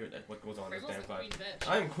everything. I hear that what goes on in this Rainbow's damn the queen fight. bitch.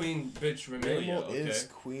 I'm Queen Bitch Raymilia. Rainbow Okay. is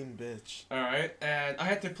queen bitch. All right, and I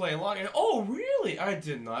had to play along. And oh, really? I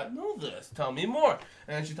did not know this. Tell me more.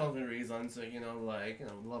 And she tells me reasons, like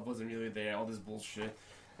love wasn't really there, all this bullshit,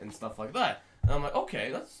 and stuff like that. And I'm like, okay,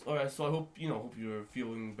 that's all right. So I hope you're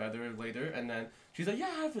feeling better later. And then she's like,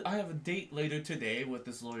 yeah, I have a date later today with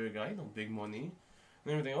this lawyer guy, big money,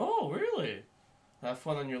 and everything. Oh, really? Have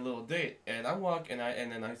fun on your little date. And I walk, and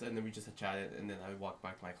then we just chatted, and then I walk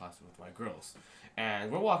back to my class with my girls.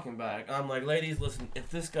 And we're walking back, and I'm like, ladies, listen,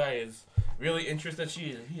 if this guy is really interested,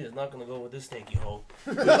 he is not gonna go with this stinky hole.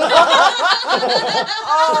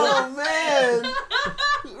 Oh man!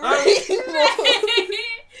 Rainbow!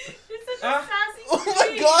 It's such a sassy Oh my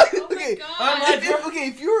thing. god! Oh my Okay. god. I'm like,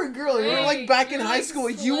 If you were a girl and you were like back in You're, high like, school,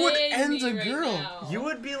 you would slaying end a me right girl. now. You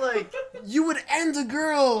would be like, You would end a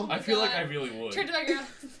girl. I feel like I really would. Turn to my girl.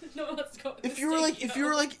 No, let's go. with If this you were like,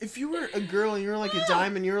 thing, if you were a girl and you were like a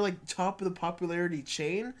dime and you were like top of the popularity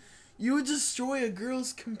chain, you would destroy a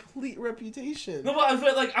girl's complete reputation. No, but I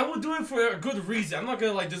feel like I would do it for a good reason. I'm not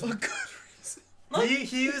gonna like just. A good reason.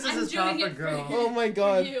 he uses I'm his doing top for it for girl. Oh my For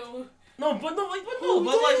god. you. No, but no, like, but no, Oh,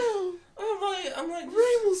 but like, damn. I'm like,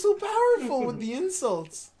 Rainbow's so powerful with the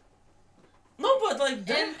insults. no, but like,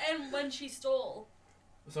 then, And when she stole.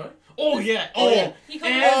 sorry. Oh yeah. Oh, Oh. yeah. He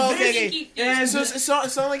called And her Oh, a okay, stinky okay. thief. And- So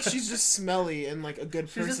it's not like she's just smelly and like a good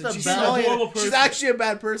She's just person. a She's bad, smelly. horrible She's person. actually a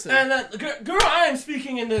bad person. And girl, I am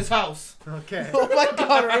speaking in this house. Okay. Oh my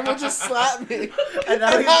god, Rainbow just slapped me. And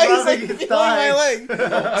now And now he's like rubbing his feeling my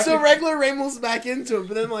thigh. leg. So regular Rainbow's back into it,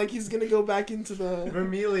 but then like he's gonna go back into the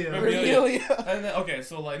Raymilia. Raymilia. And then, okay,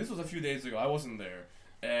 so like this was a few days ago. I wasn't there,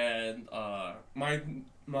 and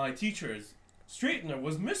my teacher's straightener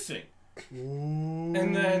was missing. Ooh.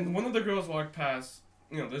 And then one of the girls walked past,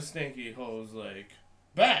 this stanky hoe's like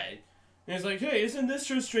bag. And he's like, hey, isn't this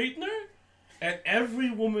your straightener? And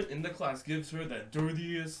every woman in the class gives her the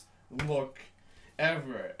dirtiest look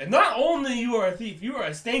ever. And not only you are a thief, you are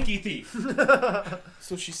a stanky thief.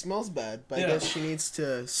 So she smells bad, but Yeah. I guess she needs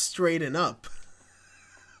to straighten up.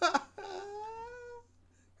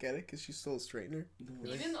 Get it? Because she stole a straightener?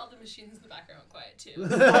 Even all the machines in the background quiet too.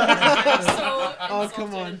 Oh,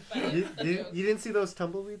 come on. You didn't see those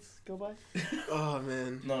tumbleweeds go by? Oh,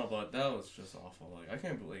 man. No, but that was just awful.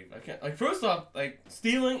 Like, like, first off, like,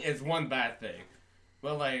 stealing is one bad thing.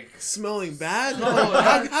 But, like... Smelling bad? No,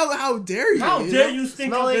 How dare you? How dare you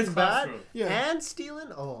stink up Smelling this bad classroom? Yeah. and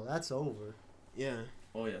stealing? Oh, that's over. Yeah.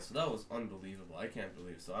 Oh, yeah, so that was unbelievable. I can't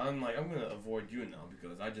believe it. So I'm like, I'm going to avoid you now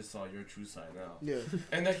because I just saw your true side now. Yeah.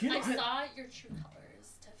 And, like, I saw your true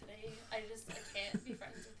colors, Tiffany. I can't be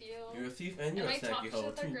friends with you. You're a thief and you're And a I snacky talked to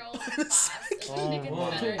hoe, the too. girls in class. And Oh, they make it wow.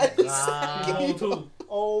 better. my Snacky God. hoe.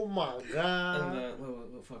 Oh my And, God.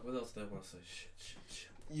 what else did I want to say? Shit.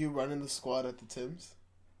 You run in the squad at the Tim's?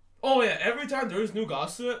 Oh, yeah, every time there's new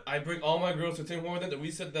gossip, I bring all my girls to Tim Hortons and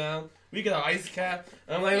we sit down, we get our ice cap,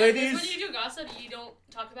 and I'm like, Yeah, 'cause ladies... when you do gossip, you don't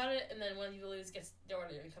talk about it, and then when you lose, gets the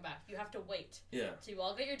order and come back. You have to wait. Yeah. So you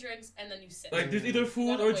all get your drinks, and then you sit. Like, there's either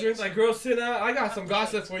food Gotta or wait. drinks. Like, girls, sit down. I got some Gotta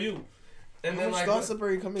gossip wait. for you. And How then, much like, gossip are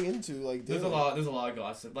you coming into? Like, there's a daily? lot of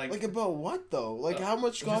gossip. Like About what, though? Like, how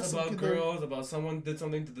much just gossip about could there... girls, about someone did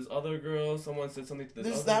something to this other girl, someone said something to this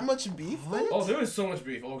There's other... that much beef, though? Oh, there is so much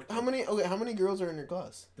beef. Oh, How many girls are in your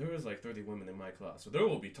class? There was like 30 women in my class, so there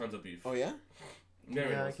will be tons of beef. Oh, yeah? Mary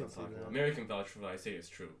Yeah, I knows can what I'm see talking that. about. Mary can vouch for what I say is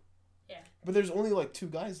true. But there's only, like, 2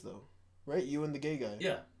 guys, though. Right? You and the gay guy.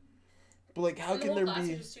 Yeah. But, like, how In the can whole there class, be...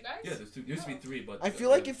 there's just 2 guys? Yeah, there used to be 3, but... I feel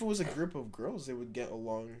like if it was a group of girls, they would get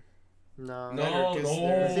along. No. No, better, 'cause no.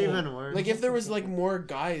 It's even worse. Like, if there was, like, more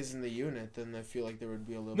guys in the unit, then I feel like there would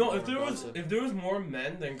be a little No, bit if more there was more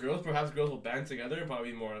men than girls, perhaps girls will band together and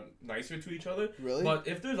probably be more nicer to each other. Really? But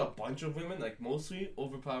if there's a bunch of women, like mostly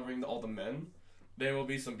overpowering all the men, there will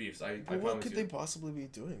be some beefs. I But what promise could you. they possibly be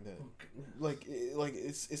doing then? Oh, goodness. Like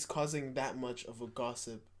it's causing that much of a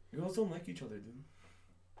gossip. Girls don't like each other, dude.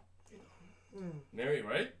 Mary,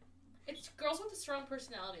 right? It's girls with strong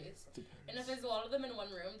personalities. And if there's a lot of them in one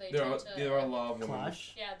room, they There tend are to... there are a lot of women.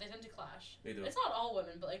 Clash? Yeah, they tend to clash. They do. It's not all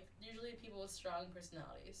women, but like usually people with strong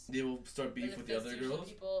personalities. They will start beef And with the it's other usually girls.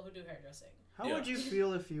 people who do hairdressing. How Yeah. would you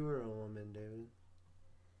feel if you were a woman, David?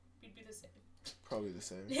 You'd be the same. Probably the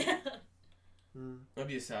same. Yeah. Hmm. I'd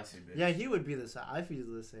be a sassy bitch. Yeah, he would be the same. I feel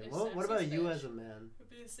the same. You're What sassy about you bitch. as a man? You'd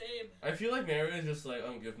be the same. I feel like Mary is just like, I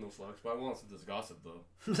don't give no fucks, but I want some of this gossip though.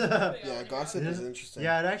 Yeah, gossip is interesting.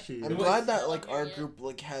 Yeah, it actually I'm is. glad that Still like our opinion. group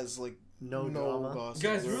like has like No drama. gossip.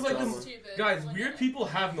 Guys, no we're like drama. the- Stupid. Guys, Like, weird people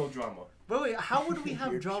have no drama. But wait, how would we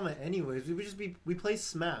have Weird. drama anyways? We would just we play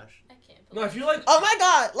Smash. I can't No, I believe feel like Oh my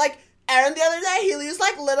god! Like Aaron the other day, he used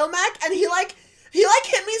like Little Mac, and he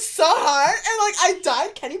hit me so hard, and like I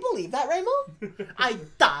died. Can you believe that, Raymo? I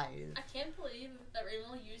died. I can't believe that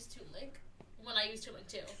Raymo used Toon Link when I used Toon Link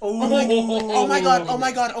too. Oh my god! Oh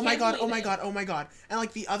my god! Oh my Can't god! Oh believe my it. god! Oh my god! And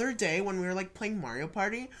like the other day when we were like playing Mario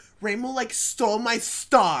Party, Raymo like stole my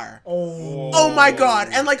star. Oh. Oh my god!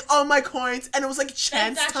 And like all my coins, and it was like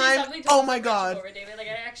chance That's actually time. something to Oh look my forward to god! Over, David. Like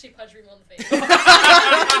I actually punched Raymo in the face.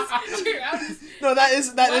 No, that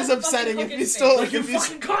is Let's upsetting. fucking If you hook still his like you if you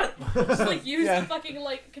fucking cunt. Just like use Yeah. the fucking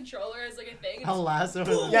like controller as like a thing. How last over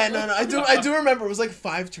the yeah, no, I do remember it was like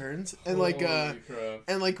 5 turns, and like Holy crap.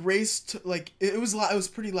 and like Ray's like it was it was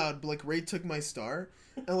pretty loud, but like Ray took my star,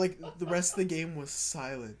 and like the rest of the game was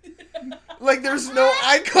silent. Like there's no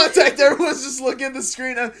eye contact. Everyone's just looking at the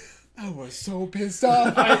screen, and I was so pissed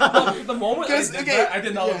off. Look, the moment I 'Cause, did okay, that, I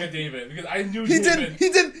did not look yeah. at David because I knew He David.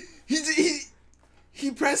 he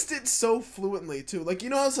pressed it so fluently too. Like you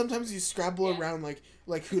know how sometimes you scrabble Yeah. around like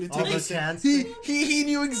who to All take the a chance. he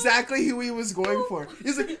knew exactly who he was going for.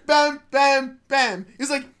 He's like bam bam bam. He's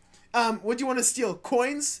like what do you want to steal?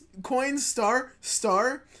 Coins star.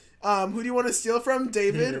 Who do you want to steal from?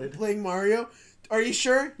 David playing Mario. Are you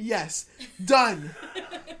sure? Yes. Done.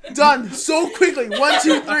 So quickly. 1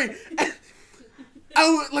 2 3. And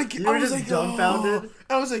I You were was just like dumbfounded?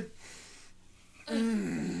 I was like I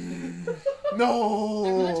remember the no.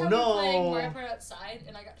 time we no. were playing Mario Kart outside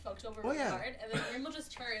and I got fucked over really yeah. hard, and then Rainbow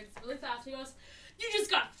just turns really fast and he goes, "You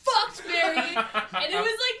just got fucked, Mary!" And it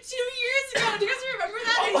was like 2 years ago. Do you guys remember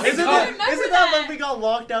that? Oh my I still God. remember Isn't that when we got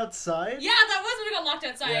locked outside? Yeah, that was when we got locked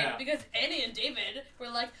outside Yeah. because Annie and David were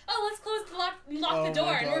like, "Oh, let's close the lock Oh the door,"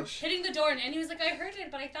 my and we're gosh. hitting the door, and Annie was like, "I heard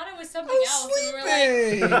it, but I thought it was something I was else." And we were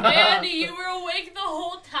sleeping. like, "Annie, you were awake the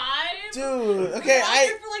whole time." Dude, We okay, were out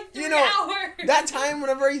there for like 3 you know, hours. That time,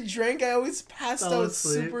 whenever I drank, I always passed Fell out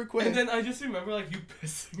asleep. super quick. And then I just remember like you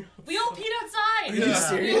pissing. We all peed outside. Are you Yeah.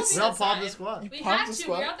 serious? We all popped the squad. We popped had the to.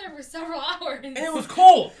 squad? We were out there for several hours. And it was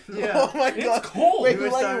cold. Yeah. Oh my It's god. cold. Wait, You who were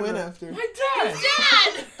let you starting in to- after? My dad.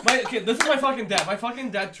 Dad! Okay, this is my fucking dad. My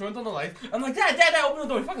fucking dad turns on the light. I'm like, Dad, open the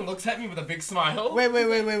door. He fucking looks at me with a big smile.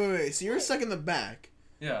 Wait. So you were stuck in the back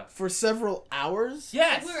Yeah. for several hours?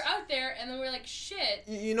 Yes. We were out there, and then we were like, shit.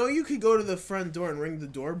 You know you could go to the front door and ring the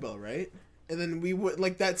doorbell, right? And then we would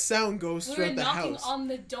like that sound goes We were throughout the knocking house. on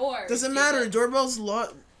the door. Doesn't dude. matter. Doorbell's a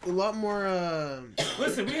lot more.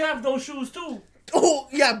 Listen, we have those shoes too. Oh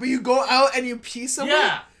yeah, but you go out and you pee somewhere.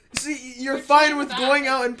 Yeah. See, you're We're fine trying with back, going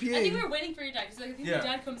like, out and I think peeing. we were waiting for your dad, because I think Yeah. your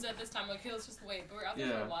dad comes out this time. Like, okay, let's just wait. But we were out there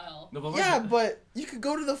for Yeah. a while. No, but Yeah, but you could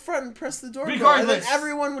go to the front and press the doorbell, and Regardless. then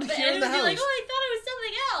everyone would But hear Eddie in the would be house. like, oh, I thought it was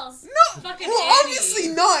something else. No, Fucking well, Eddie. obviously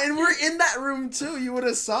not, and we're in that room too. You would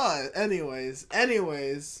have saw it, anyways.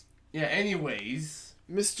 Yeah. Anyways,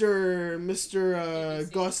 Mr.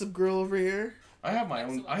 ABC. Gossip Girl over here. I have my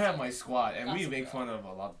own. I have my squad, and we Gossip make Girl. fun of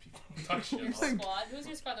a lot of people. Talk shit Your about. Like- squad. Who's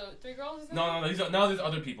your squad, though? 3 girls? Is it? No. Now there's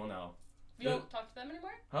other people now. You don't talk to them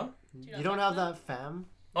anymore? Huh? Do You don't talk have to them? that fam?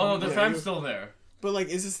 Oh no, the Yeah, fam's you- still there. But like,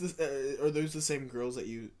 is this are those the same girls that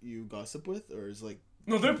you gossip with, or is like?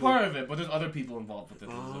 No, they're part of it, but there's other people involved with it.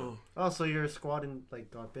 Oh, Oh, so your squad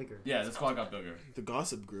got bigger. Yeah, the squad got bigger. the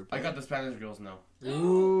gossip group. I got the Spanish girls now.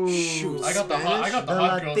 Ooh. Shoot. I got the The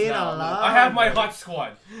hot girls Latina now. love. I have my hot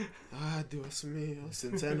squad. Ah, Dios mío,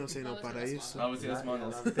 Centeno se no paraíso. I was las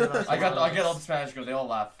manos. Yeah, I get all the Spanish girls. They all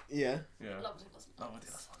laugh. Yeah, Yeah. Love to listen. Lávate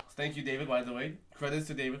las manos. Thank you, David. By the way, credits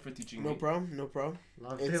to David for teaching no me. problem, no problem.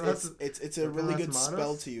 Love It's a really las good manos?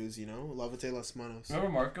 spell to use, you know. Lavate las manos. Remember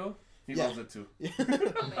Marco? He Yeah. loves it too. Oh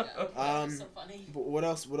my god. That's so funny. But what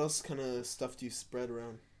else kind of stuff do you spread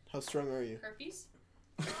around? How strong are you? Herpes?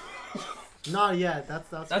 Not yet. That's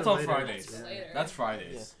That's for on later. Fridays. That's for later. That's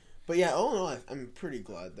Fridays. Yeah. But yeah, all in all, I'm pretty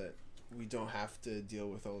glad that we don't have to deal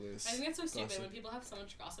with all this. I think that's so stupid gossip. when people have so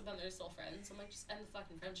much gossip and they're still friends. I'm like, just end the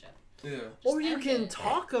fucking friendship. Yeah. Or Just you end can it.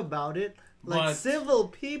 talk about it like But- civil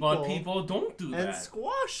people, But people don't do and that.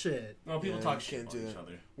 squash it. No, people Yeah, talk you shit can't about do each that.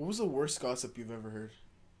 other. What was the worst gossip you've ever heard?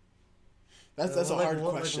 That's a Like, hard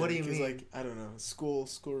what- like, question. what do you because, mean? like, I don't know, school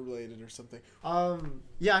related or something.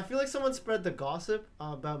 Yeah, I feel like someone spread the gossip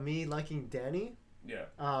about me liking Danny. Yeah.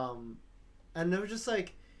 And it was just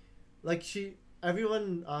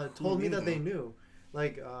everyone told me knew that they that? knew.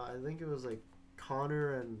 Like, I think it was like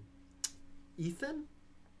Connor and Ethan.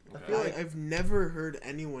 I Okay. feel like, I've never heard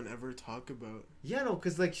anyone ever talk about. yeah, no,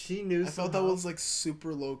 because like she knew. I thought that somehow. was like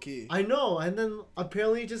super low key. I know, and then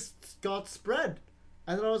apparently it just got spread.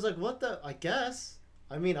 And then I was like, what the? I guess.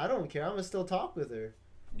 I mean, I don't care. I'm going to still talk with her.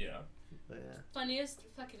 Yeah. But yeah. Funniest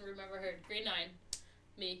fucking room I ever heard. Grade 9.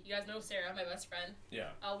 Me. You guys know Sarah, my best friend. Yeah.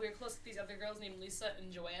 We were close to these other girls named Lisa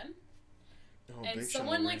and Joanne. Oh, And big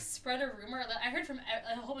someone shout out. like spread a rumor that I heard from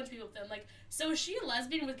a whole bunch of people. Then like, so is she a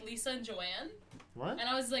lesbian with Lisa and Joanne? What? And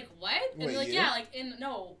I was like, what? And Wait, they're like, yeah? yeah,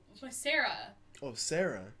 like my Sarah. Oh,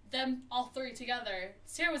 Sarah. Them all 3 together.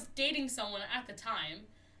 Sarah was dating someone at the time,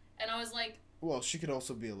 and I was like, Well, she could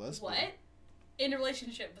also be a lesbian. what? In a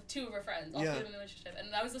relationship with 2 of her friends, all Yeah. 3 of them in a relationship,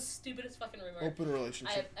 and that was the stupidest fucking rumor Open I have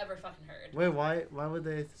relationship. ever fucking heard. Wait, why would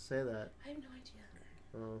they say that? I have no idea.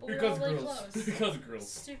 Oh. But we were Because all really girls. close. Because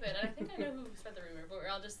girls. Stupid, and I think I know who spread the rumor, but we're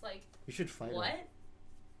all just like, You should fight what? him.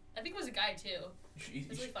 I think it was a guy too. You should- you It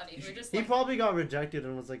was really should- funny. you We were should- just He like, probably got rejected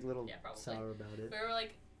and was like a little Yeah, probably. sour about it. we were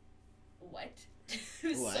like, what? It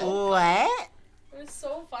was What? so What? It was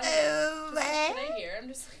so funny. Just like, should I hear? I'm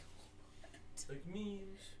just like, Like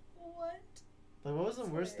memes. what? Like, what was the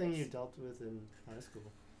That's worst thing you hilarious. dealt with in high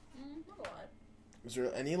school? Not a lot. Was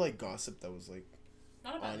there any like gossip that was like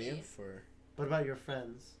Not about on me. you for? What about your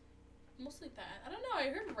friends? Mostly that. I don't know. I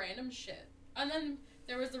heard random shit. And then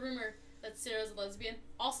there was the rumor that Sarah's a lesbian,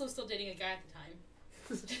 also still dating a guy at the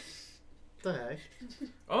time. The heck?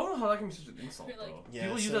 I don't know how that can be such an insult, You're like- though. Yeah,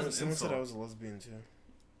 People use that someone, as an someone said insult. I was a lesbian too.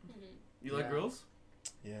 Mhm. You like Yeah. girls?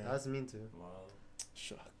 Yeah. That was mean too. Wow.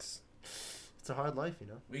 Shucks. It's a hard life, you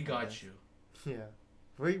know? We got you. Yeah.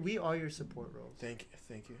 We are your support roles. Thank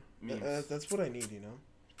you. Memes. That's what I need, you know.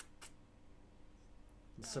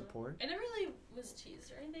 Support? I never really was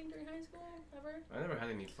teased or anything during high school, ever. I never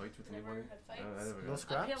had any fights with Never anybody. had I fights. never No got.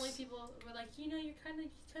 scraps? Apparently people were like, you're kind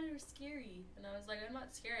of scary. And I was like, I'm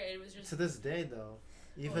not scary. It was just... To this day, though,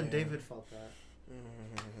 even yeah. David felt that.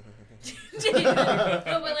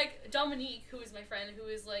 No, but like Dominique, who is my friend, who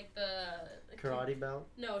is like the Karate belt?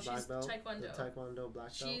 No, she's Black belt? Taekwondo. The Taekwondo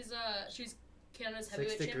black belt? She's Canada's 6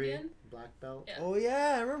 heavyweight degree champion. black belt? Yeah. Oh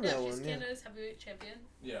yeah, I remember Yeah, that she's one. Yeah. Canada's heavyweight champion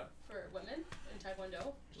Yeah. for women in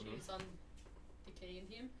Taekwondo. Mhm. She's on the Canadian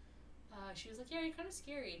team. she was like, yeah, you're kind of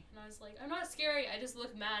scary. And I was like, I'm not scary. I just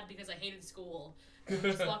look mad because I hated school. And I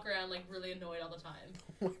just walk around like really annoyed all the time.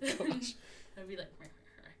 Oh my gosh. I'd be like,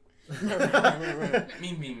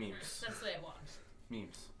 Memes. that's the way I walk.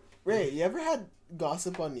 Memes. Ray, you ever had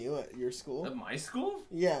gossip on you at your school? At my school?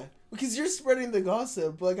 Yeah, because you're spreading the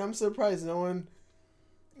gossip. Like, I'm surprised no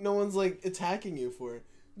one's like attacking you for it.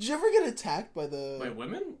 Did you ever get attacked by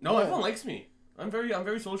women? No, Yeah. everyone likes me. I'm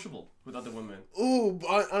very sociable with other women. Ooh,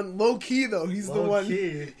 on low key though, he's the one.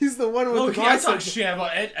 Low-key. He's the one with Low the key, I gossip. talk shit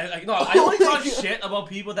about it. No, I only talk shit about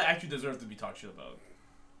people that actually deserve to be talked shit about.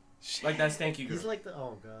 Like that stanky girl. He's like the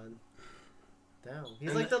oh god, damn.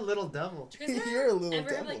 He's like the little devil. Do you guys You're a little ever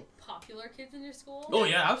have devil. like popular kids in your school? Oh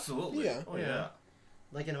yeah, absolutely. Yeah. Oh yeah.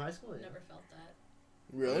 Like in high school. Yeah. Never felt that.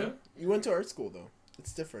 Really? Yeah. You went to art school though.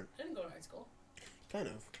 It's different. I didn't go to art school. Kind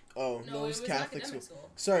of. Oh No, it was an Catholic academic school. school.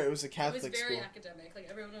 Sorry, it was a It Catholic was very school. academic. Like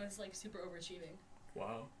everyone was like super overachieving.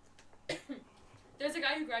 Wow. There's a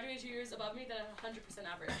guy who graduated 2 years above me that had 100%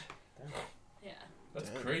 average. Damn. Yeah. That's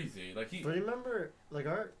Damn. crazy. Like he. But remember, like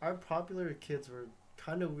our popular kids were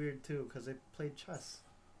kind of weird too because they played chess,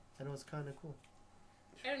 and it was kind of cool.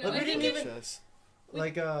 I don't know. But I we think didn't even Chess.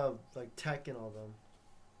 Like Tech and all them.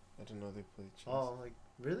 I didn't know they played chess. Oh, like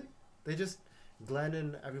really? They just Glenn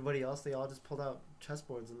and everybody else. They all just pulled out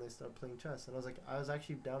chessboards and they started playing chess. And I was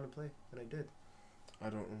actually down to play, and I did. I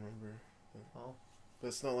don't remember. Oh. But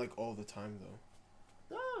it's not like all the time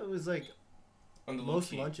though. No, it was like On the low most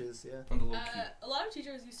key. lunches. Yeah. On the low key. a lot of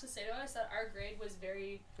teachers used to say to us that our grade was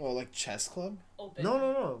very Oh, like chess club? open.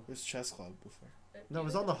 No. It was chess club before. No, it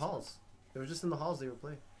was on the halls. It was just in the halls they would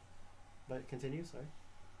play. But continue, sorry.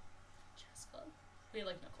 Chess club. We had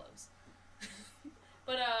like no clubs.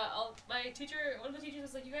 But one of the teachers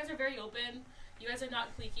was like, you guys are very open. You guys are not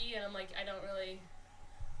cliquey. And I'm like, I don't really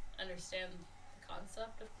understand the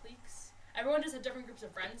concept of cliques. Everyone just had different groups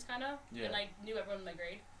of friends, kind of. Yeah. And I knew everyone in my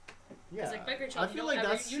grade. Yeah. Because like my grade, I feel like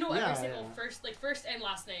that's every single yeah. first and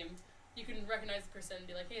last name. You can recognize the person and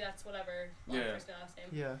be like, hey, that's whatever. Yeah. First and last name.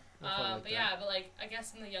 Yeah. I felt like But that. yeah, but like I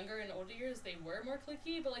guess in the younger and older years they were more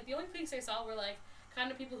cliquey. But like the only cliques I saw were like kind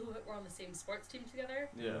of people who were on the same sports team together,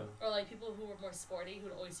 Yeah. or like people who were more sporty who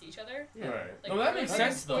would always see each other. Yeah. Right. Like, No, that like, makes like,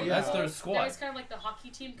 sense though. yeah. That's their There squad. was kind of like the hockey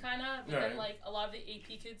team, kind of, but Right. then like a lot of the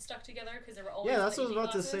AP kids stuck together because they were always. Yeah, in that's the what I was AP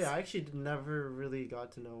about to say. classes. I actually never really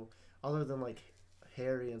got to know, other than like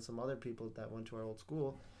Harry and some other people that went to our old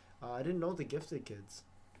school. I didn't know the gifted kids.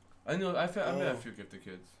 I know. I met Oh. a few gifted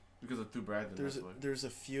kids because of through Brandon. There's a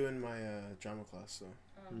few in my drama class though.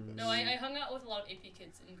 No, I hung out with a lot of AP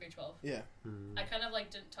kids in grade 12. Yeah. I kind of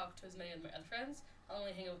like didn't talk to as many of my other friends. I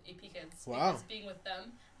only hang out with AP kids. Wow. Because being with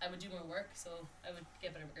them, I would do more work, so I would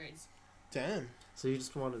get better grades. Damn. So you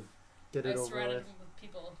just want to get I it over surrounded with. with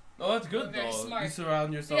people. Oh, that's good Very though. smart. You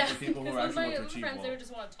surround yourself Yeah, with people who because are with my actually other want to achieve friends, they well. would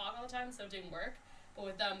just want to talk all the time instead of doing work. But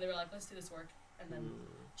with them, they were like, let's do this work, and then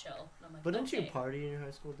chill. And I'm like, But didn't okay. you party in your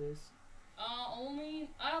high school days? Only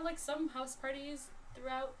like some house parties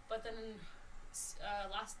throughout, but then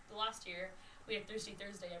the last year we had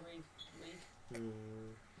Thursday every week.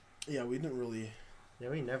 Yeah, we didn't really. Yeah,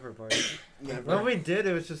 we never partied. Never. When we did,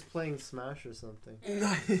 it was just playing Smash or something.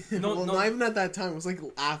 Well, not even at that time. It was like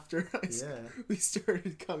after Yeah. we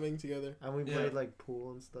started coming together. And we Yeah. played like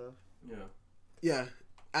pool and stuff. Yeah. Yeah,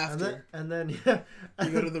 after. And then yeah. You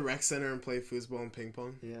go to the rec center and play foosball and ping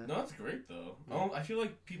pong. Yeah. No, that's great though. I feel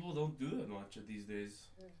like people don't do that much these days.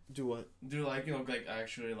 Do what? Do like like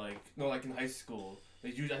actually like like in high school.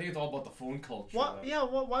 Like I think it's all about the phone culture. What? Yeah.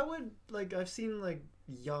 Why would like I've seen like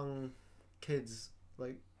young kids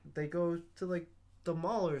like they go to like the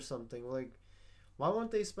mall or something like. Why won't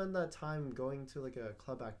they spend that time going to like a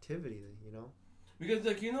club activity? You know. Because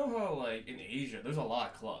like you know how like in Asia there's a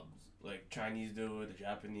lot of clubs. Like Chinese do it, the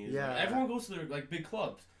Japanese. Yeah. Like, everyone goes to their like big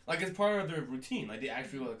clubs. Like it's part of their routine. Like they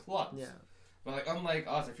actually go to clubs. Yeah. But like unlike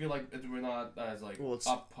us, I feel like we're not as like Well, it's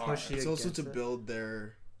up par. pushy. It's also against to it. build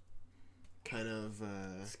their kind of.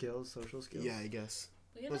 Skills, social skills. Yeah, I guess.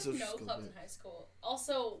 We had What's like those no skills clubs like? in high school.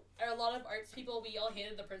 Also, a lot of arts people, we all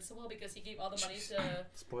hated the principal because he gave all the money to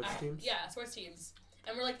Sports teams. Yeah, sports teams,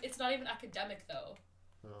 and we're like, it's not even academic though.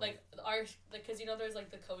 Oh. Like because you know there's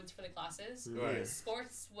like the codes for the classes. Right.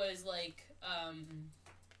 Sports was like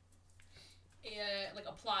like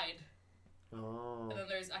applied, Oh. and then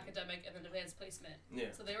there's academic and then advanced placement. Yeah.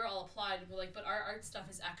 So they were all applied. And we're like, but our art stuff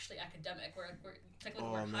is actually academic. We're technically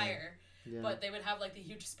Oh, we're man. higher, Yeah. but they would have like the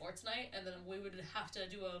huge sports night, and then we would have to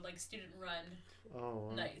do a like student run Oh.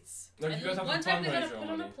 Wow. nights. Like, and you guys have one to time they had to fundraise put your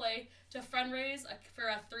on a money. play to fundraise for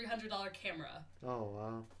a $300 camera, Oh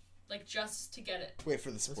wow. like just to get it. Wait for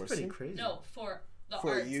the That's sports pretty team? crazy. No, for the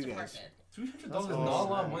For arts you guys. department. $300 is That's not a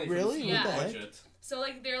lot of money. Really? For the What the heck? budget. So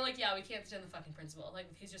like they're like, yeah, we can't stand the fucking principal. Like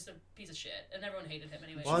he's just a piece of shit, and everyone hated him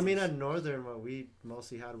anyway. Well, I mean, at Northern, what we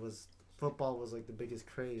mostly had was football was like the biggest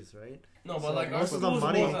craze, right? No, but So like our most of school the was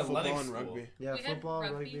money- more an Football athletic and school. rugby. Yeah, We had football,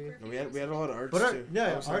 rugby rugby. for- No, we had a lot of arts But too. yeah,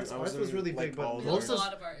 I was in- arts I was was in, really like, big, but all We the most had a of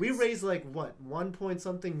lot of arts. we raised like what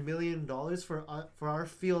 $1 million for our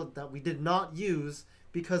field that we did not use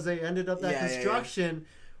because they ended up that Yeah, yeah, yeah. construction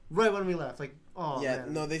right when we left. Like, oh yeah,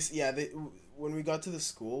 man. no, they when we got to the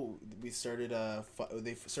school, we started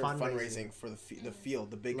they started fundraising for the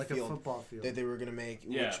field, the big like field a football field. that they were gonna make,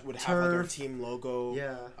 Yeah. which would have like our Turf. team logo,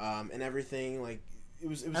 Yeah, and everything. Like it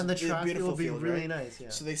was and the a track beautiful will be field, really right? nice. Yeah.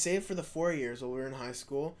 So they saved for the 4 years while we were in high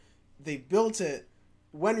school. They built it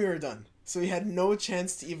when we were done, so we had no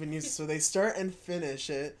chance to even use it. So they start and finish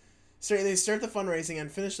it. They start the fundraising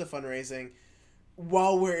and finish the fundraising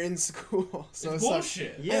while we're in school. So It's like,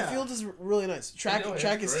 bullshit. Yeah. and the field is really nice. Track know, it's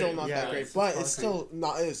is still great. not Yeah, that great, it's but concrete. it's still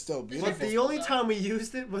not. It's still beautiful. But the only time we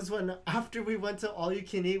used it was when after we went to All You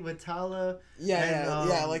Can Eat with Tala. Yeah, and,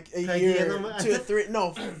 yeah, like a Peggy year, and them. 2, 3,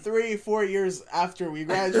 no, 3, 4 years after we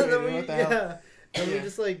graduated. And then What the hell? yeah. And we Yeah.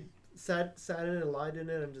 just like sat in it and lied in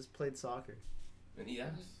it and just played soccer. And eat ass.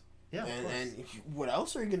 Yeah, of course. And what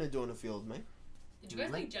else are you gonna do on the field, man? Did you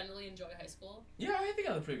guys like generally enjoy high school? Yeah, I think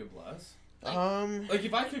I had a pretty good blast. Like- Like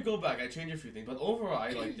if I could go back, I'd change a few things, but overall, I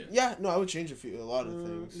liked it. Yeah, no, I would change a lot of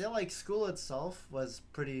things. Yeah, like school itself was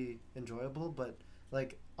pretty enjoyable, but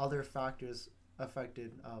like other factors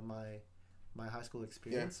affected my high school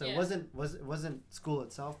experience. So Yeah. it wasn't school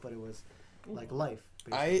itself, but it was like life.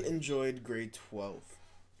 I Basically. enjoyed grade 12.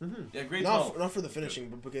 Yeah, grade Not 12. not for the finishing,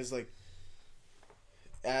 but because like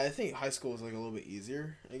I think high school was like a little bit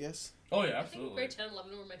easier, I guess. Oh yeah, I think absolutely. grade 10 and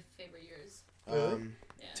 11 were my favorite years. Really?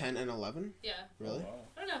 Yeah. 10 and 11, Yeah. really. Oh, wow.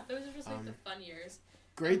 I don't know. Those are just like Um, the fun years. I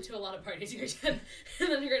Grade went to a lot of parties in grade 10. And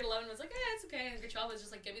then grade 11 was like, it's okay. And grade 12 was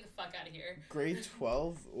just like, get me the fuck out of here. grade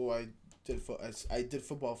 12. Oh, I did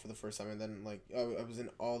football for the first time, and then like I was in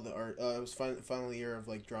all the art. It was final year of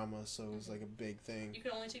like drama, so it was like a big thing. You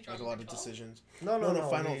could only take drama Like a lot in of grade 12? decisions.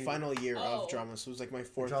 No, Final year Oh. of drama. So it was like my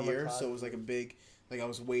fourth drama year. class. So it was like a big, like I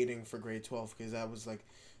was waiting for grade 12 because that was like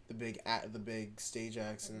the big stage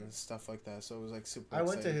acts and stuff like that. So it was like super. I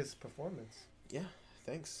went to exciting. his performance. Yeah,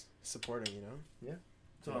 thanks. Supporting, you know.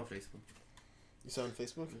 It's on Facebook. You saw it on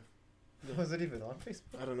Facebook? Was it even on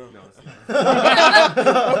Facebook? I don't know. No, it's No,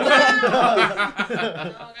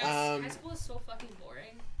 guys, Um, high school is so fucking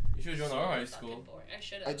boring. You should join So our high fucking school. boring. I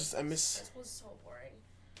should have. I miss High school is so boring.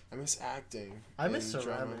 I miss acting. I miss and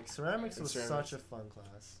drama. ceramics. Ceramics And was ceramics. such a fun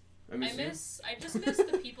class. I miss you. I just miss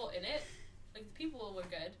the people in it. Like, the people were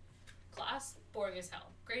good. Class, boring as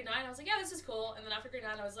hell. Grade 9, I was like, yeah, this is cool. And then after grade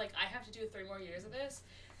 9, I was like, I have to do 3 more years of this.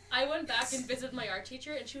 I went back and visited my art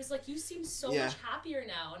teacher, and she was like, you seem so Yeah. much happier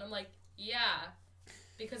now. And I'm like, yeah,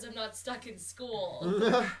 because I'm not stuck in school.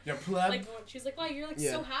 You're pleb. Like, she's like, wow, you're like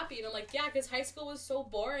Yeah. so happy. And I'm like, yeah, because high school was so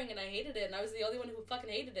boring, and I hated it. And I was the only one who fucking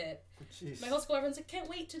hated it. Jeez. My whole school, everyone's like, can't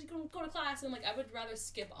wait to go to class. And I'm like, I would rather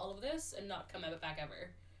skip all of this and not come back ever.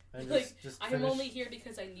 And Like, just I'm finish- only here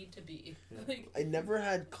because I need to be. Yeah. Like, I never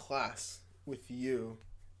had class with you,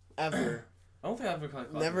 ever. I don't think I ever had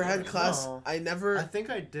class. Never had class. No. I never. I think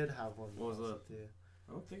I did have one. What was class that? with you.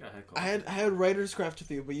 I don't think I had class. I had writer's craft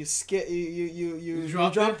with you, but you you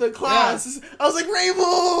dropped dropped it? the class. I was like,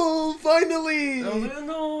 Raymond, finally. I was like,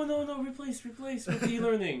 no, replace with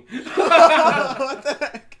e-learning. What the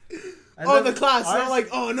heck? And Oh, then the class. ours- Not like,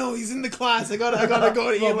 oh no, he's in the class. I gotta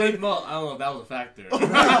go to well, e-learning. well, I don't know if that was a factor. Oh my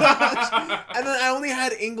gosh. And then I only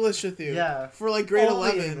had English with you. Yeah. For like grade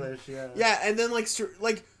Only 11. English, yeah. Yeah, and then like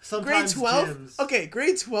grade Sometimes 12. gyms. Okay,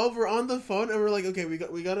 grade 12. We're on the phone and we're like, okay, we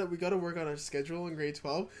gotta work on our schedule in grade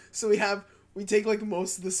 12. So we take like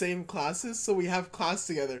most of the same classes. So we have class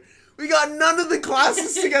together. We got none of the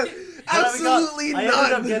classes together. But Absolutely I none.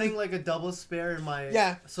 ended up getting like a double spare in my.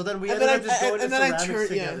 Yeah. So then we and ended then up just going to and then I ceramics turned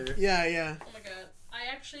together. yeah. oh my god.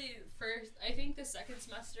 I actually, I think the second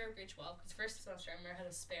semester of grade 12, because first semester I remember I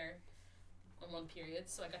had a spare on one period,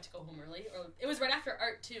 so I got to go home early. Or it was right after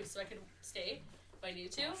art too, so I could stay if I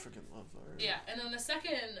needed to. I freaking love art. Yeah, and then the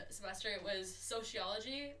second semester it was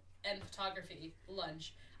sociology and photography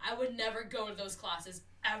lunch. I would never go to those classes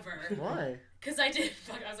ever. Why? Because I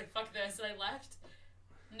was like, fuck this, and I left,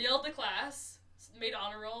 nailed the class, made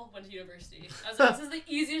honor roll, went to university. I was like, this is the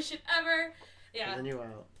easiest shit ever. Yeah. And then you were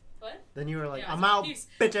out. What? Then you were like, Yeah, I'm so out, peace.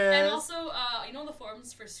 bitches. And also, you know the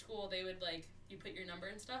forms for school, they would like, you put your number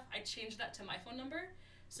and stuff. I changed that to my phone number.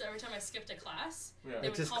 So every time I skipped a class, Yeah. they It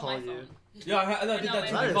would just call call my you. phone. Yeah, I did that too.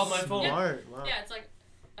 That I That called is my phone. smart. Wow. Yeah, it's like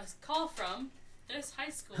a call from this high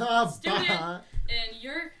school Ah, student bah. in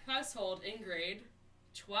your household in grade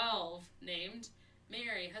 12 named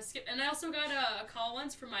Mary has skipped. And I also got a call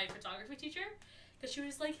once from my photography teacher. Because she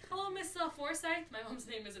was like, hello, Miss Forsyth. My mom's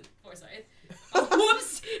name isn't Forsyth. Oh,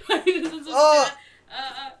 whoops.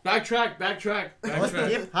 Backtrack.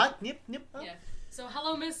 Nip, hot, nip, nip. Hot. Yeah. So,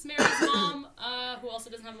 hello, Miss Mary's mom, who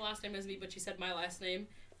also doesn't have the last name as me, but she said my last name.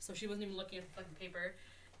 So she wasn't even looking at the fucking paper.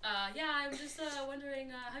 Yeah, I was just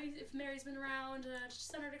wondering if Mary's been around.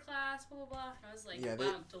 Just send her to class, blah, blah, blah. And I was like,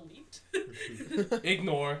 delete.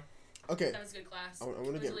 Ignore. Okay. That was a good class. I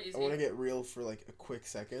want to get real for like a quick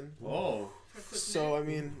second. Whoa. So I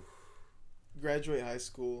mean, graduate high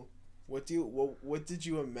school. What did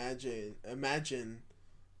you imagine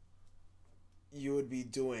you would be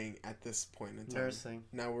doing at this point in time? Nursing.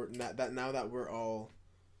 Now that we're all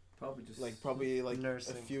probably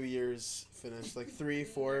nursing. A few years finished, like 3,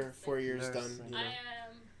 4 years Nursing. done. You know? I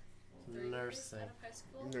am 3 years out of high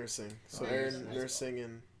school. Nursing. So years Aaron, of high nursing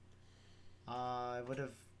and. I would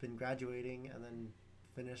have been graduating and then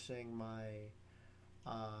finishing my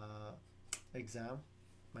exam,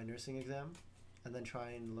 my nursing exam, and then try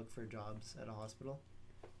and look for jobs at a hospital,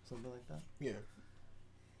 something like that. Yeah.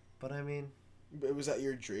 But I mean, was that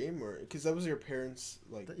your dream, or because that was your parents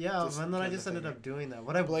like? Yeah, and then I just ended up doing that.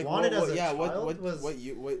 What I wanted as a child was what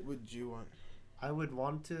would you want? I would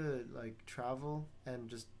want to like travel and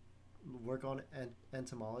just work on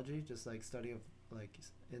entomology, just like study of like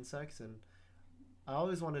insects, and I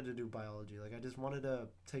always wanted to do biology. Like I just wanted to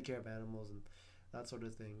take care of animals and that sort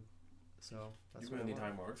of thing. So that's you what any I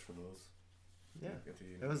time marks for those. Yeah,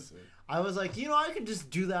 it was. I was like, I could just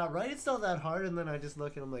do that, right? It's not that hard. And then I just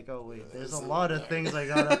look and I'm like, oh wait, there's a lot of things I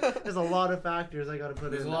gotta. There's a lot of factors I gotta put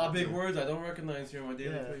in. There's a lot of big words I don't recognize here in my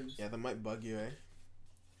daily life. Yeah, that might bug you, eh?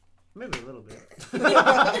 Maybe a little bit.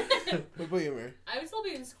 What about you, Mary? I would still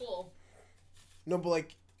be in school. No, but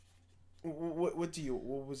like, what was your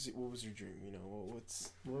dream?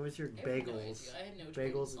 What was your I have no bagels? idea. I had no Bagels.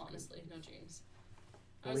 dreams, honestly. No dreams.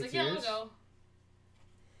 I was Only like, yeah, I'll tears? go.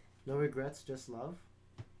 No regrets, just love.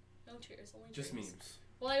 No tears, only Just dreams. memes.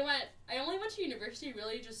 Well, I only went to university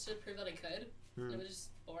really just to prove that I could. And it was just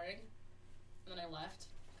boring. And then I left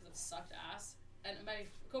because it sucked ass. And my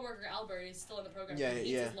coworker Albert is still in the program. Yeah, he hates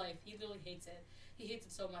yeah. his life. He literally hates it. He hates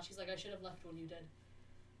it so much. He's like, I should have left when you did.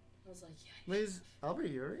 I was like, yeah. Wait, is Albert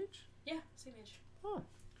your age? Yeah, same age. Oh.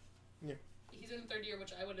 Yeah. He's in third year,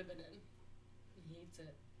 which I would have been in. He hates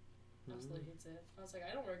it. Absolutely hates it. I was like,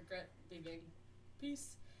 I don't regret leaving.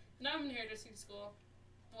 Peace. Now I'm in hairdressing school.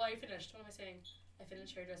 Well, I finished. What am I saying? I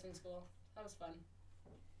finished hairdressing school. That was fun.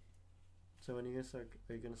 So when are you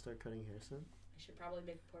gonna start cutting hair soon? I should probably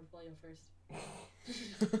make a portfolio first.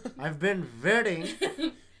 I've been vetting.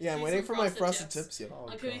 Yeah, I'm Do waiting some for my frosted frosted tips. tips. Yeah. Oh,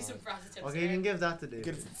 I'll give you God. some frosted tips. Okay, you can give that to Get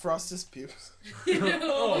Dave. frosted pubes. Ew.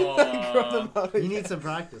 Grow them out You again. need some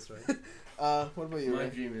practice, right? What about you, My Ray?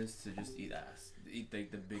 dream is to just eat ass. Eat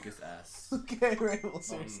like the biggest ass. Okay, Ray. Well,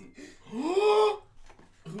 seriously.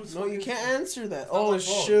 Who's No, you can't answer that. not Oh my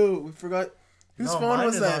phone. shoot, we forgot. Whose No, phone mine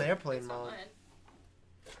was is on that? airplane It's not mode. mine.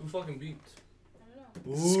 Who fucking beeped? I don't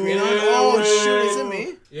know. Screen on. Oh shoot, is it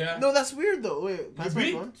me? Yeah. No, that's weird though. Wait, pass my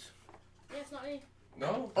beeped? phone. Yeah, it's not me.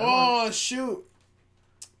 No. Oh shoot,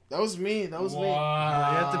 that was me. That was me. You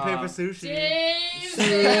have to pay for sushi. James!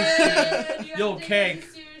 You Yo, have to cake.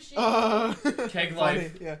 eat sushi. Keg Funny,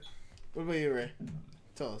 life. Yeah. What about you, Ray?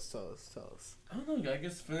 Tell us. I don't know. I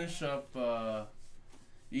guess finish up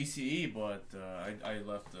ECE, but I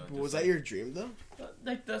left. Was that your dream though?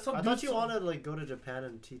 Like that's I thought you wanted to like go to Japan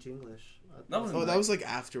and teach English. That was Oh, that was like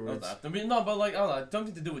afterwards. I mean, no, but like I don't know,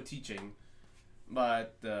 something to do with teaching.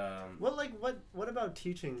 But What about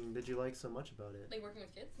teaching did you like so much about it? Like working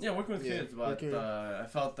with kids? yeah, working with Yeah, kids. But working- I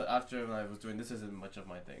felt that after I was doing this isn't much of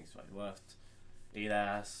my thing, so I left. Ate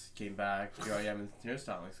ass, came back. Here I am in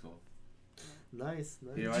hairstyling school. Nice.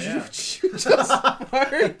 Here I Did am. you just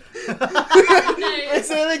fart? Wait,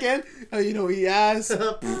 say it again. He asked,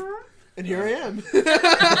 and here I am.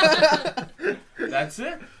 That's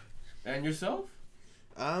it. And yourself?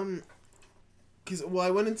 I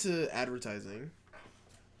went into advertising,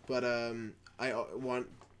 but I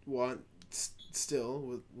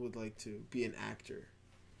still would like to be an actor,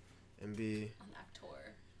 and be. An actor.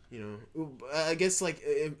 I guess like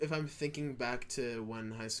if I'm thinking back to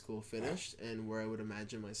when high school finished and where I would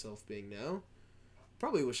imagine myself being now,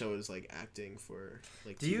 probably wish I was like acting for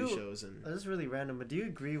like TV shows and. This is really random, but do you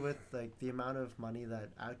agree with like the amount of money that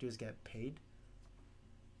actors get paid?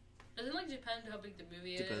 Doesn't like depend how big the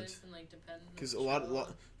movie Depends. is and like depend. on Because the a lot. show.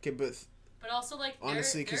 Okay, but But also like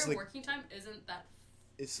honestly, their 'cause, like, working time isn't that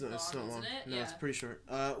it's not long, long. isn't it? No, it's Yeah. pretty short.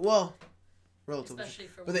 Well, relatively. especially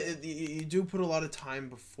for But women. you do put a lot of time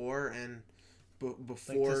before and Like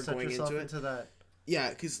before to set going yourself into it. into that. Yeah,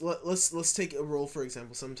 because let's take a role for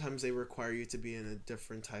example. Sometimes they require you to be in a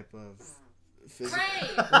different type of physical.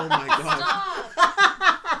 Right. Oh my god.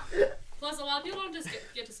 Stop. Plus, a lot of people don't just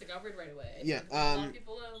get discovered right away. Yeah. A lot of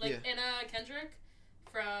people like yeah. Anna Kendrick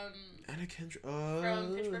from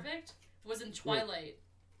From Pitch Perfect was in Twilight.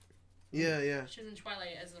 Yeah. She was in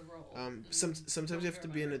Twilight as a role. Sometimes you have to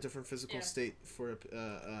be in a different physical state for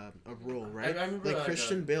a role, right? I remember, like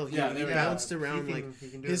Christian Bale, he yeah, bounced around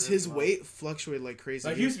his weight fluctuated like crazy.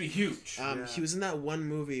 Like he used to be huge. He was in that one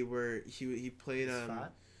movie where he played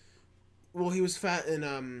fat? Well, he was fat in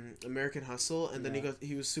American Hustle, and then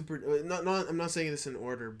he was super. Not I'm not saying this in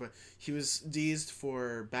order, but he was deezed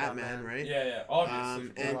for Batman, right? Yeah,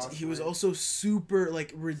 obviously. And he was also super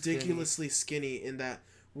like ridiculously skinny in that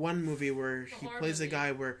one movie where he plays a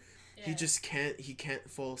guy where he just can't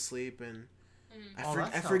fall asleep, and I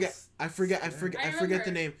forget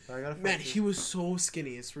the name. Man, he was so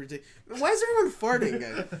skinny. It's ridiculous. Why is everyone farting,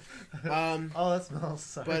 guys? Oh, that smells.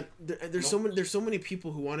 Sorry. But there's so many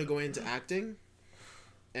people who want to go into acting,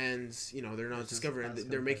 and they're not discovered, and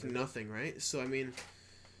they're making nothing, right? So I mean,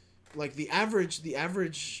 like the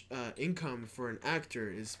average income for an actor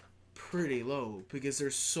is pretty low because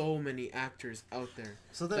there's so many actors out there.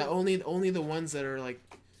 So that only the ones that are like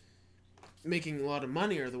making a lot of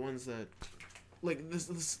money are the ones that like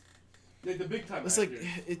this like the big time. It's actors.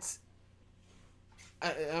 like it's.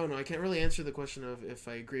 I don't know. I can't really answer the question of if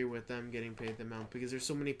I agree with them getting paid the amount because there's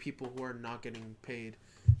so many people who are not getting paid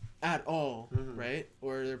at all, right?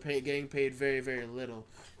 Or they're getting paid very, very little.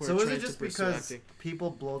 So is it just because people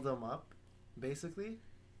blow them up, basically,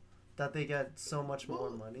 that they get so much more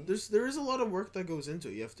money? There is a lot of work that goes into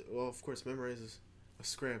it. You have to, of course, memorize a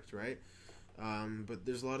script, right? But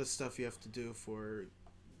there's a lot of stuff you have to do for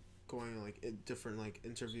going like different like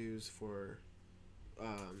interviews for.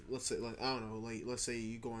 Let's say like I don't know, like let's say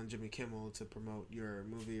you go on Jimmy Kimmel to promote your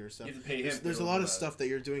movie or stuff. You have to pay him. There's a lot of stuff that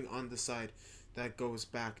you're doing on the side that goes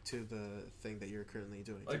back to the thing that you're currently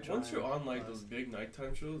doing. Like once you're on like those big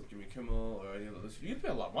nighttime shows, Jimmy Kimmel or any of those, you pay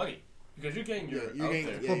a lot of money because you're getting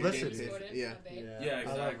publicity. Yeah,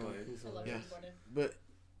 exactly. Yeah, but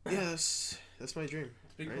yeah, that's my dream.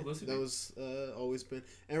 It's big right? publicity. That was always been.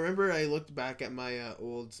 And I remember I looked back at my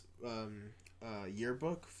old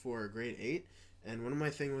yearbook for grade 8. And one of my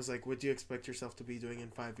things was like, what do you expect yourself to be doing in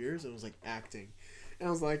 5 years? And it was like acting. And I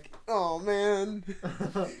was like, oh man.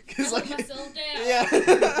 Cause like, myself down. Yeah.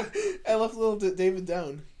 I left little David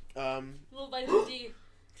down. Little vitamin D.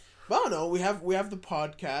 Well, I don't know. We have the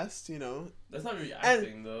podcast, That's not really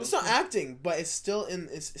acting and though. It's not acting, but it's still in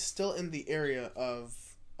the area of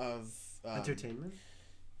entertainment.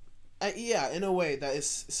 Yeah, in a way that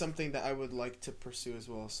is something that I would like to pursue as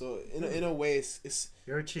well. So in a way, it's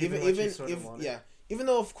you're achieving what you sort of wanted. Yeah. Even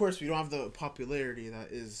though of course we don't have the popularity that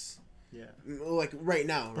is like right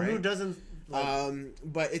now, right? Who doesn't?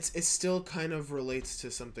 But it's still kind of relates to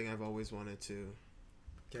something I've always wanted to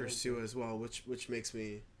pursue as well, which makes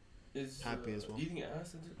me happy as well. Eating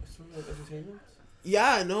ass sort of entertainment?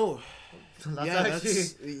 Yeah, no.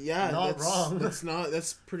 That's not wrong.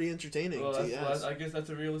 That's pretty entertaining. Well, I guess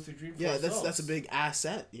that's a realistic dream for that's a big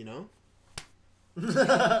asset,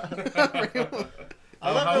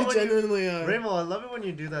 I love it genuinely. Raymond, I love it when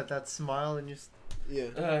you do that smile and you.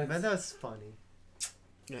 Yeah. Man, that's funny.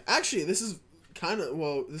 Yeah, actually, this is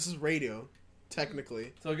this is radio,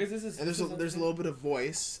 technically. So I guess this is. And there's a little bit of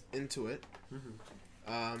voice into it.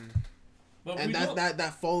 Mm-hmm. But and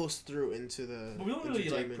that follows through into the. But we don't really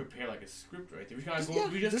like prepare like a script, right? We kind of go.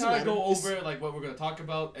 We just kind of go over like what we're gonna talk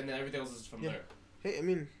about, and then everything else is from there. Hey, I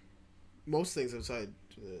mean, most things outside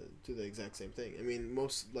do the exact same thing. I mean,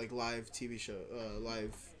 most like live TV show,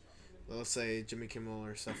 let's say Jimmy Kimmel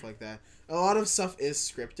or stuff like that. A lot of stuff is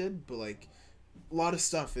scripted, but like a lot of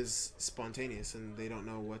stuff is spontaneous, and they don't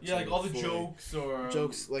know what. Yeah, like all the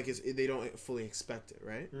jokes like they don't fully expect it,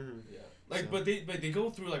 right? Mm-hmm. Yeah. Like, so. but they go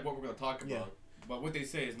through like what we're gonna talk about, but what they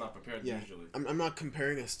say is not prepared usually. I'm not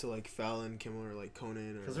comparing us to like Fallon, Kimmel, or like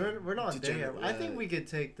Conan, or because we're not there yet. I think we could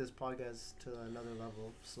take this podcast to another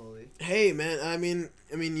level slowly. Hey man, I mean,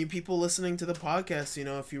 you people listening to the podcast,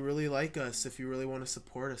 if you really like us, if you really want to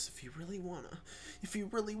support us, if you really wanna,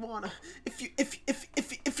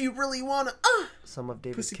 some of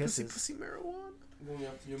David's kisses. Pussy marijuana. Going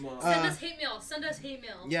up to your mom. Send us hate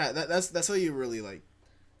mail. Yeah, that's how you really like.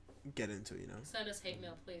 Get into Send us hate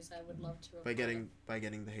mail, please. I would love to. By getting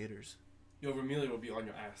the haters. Yo, Raymilia will be on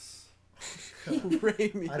your ass.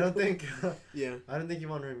 Raymilia. I don't think. Yeah. I don't think you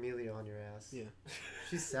want Raymilia on your ass. Yeah.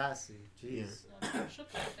 She's sassy. Jeez. She'll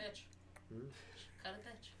cut a bitch. Cut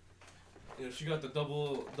a bitch. She got the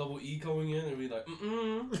double E coming in and be like,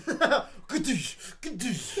 Good dish.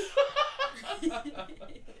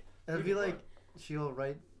 It'd be like she'll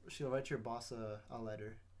write your boss a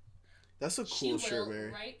letter. That's a She cool shirt, will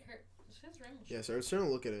Mary. write her. She has Raymill Yeah, so I was trying to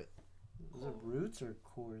look at it. Is it roots or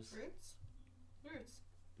cores? Roots. Roots.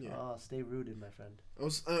 Yeah. Oh, stay rooted, my friend. I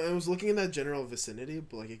was looking in that general vicinity,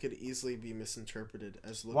 but like it could easily be misinterpreted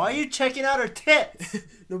as looking. Why are you checking out her tits?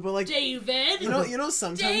 No, but like David. you know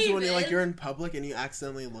sometimes when David. you're in public and you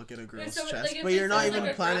accidentally look at a girl's So, chest, if but you're it not says, even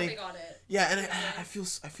like, a planning. graphic on it. Yeah, and I feel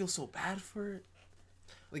so bad for it.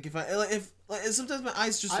 Like if sometimes my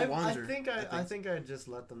eyes just wander. I think I'd just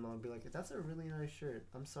let them know and be like, that's a really nice shirt.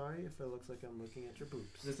 I'm sorry if it looks like I'm looking at your boobs.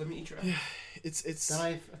 Just let me eat your ass. Yeah, it's. Then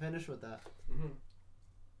I finish with that. Mm-hmm.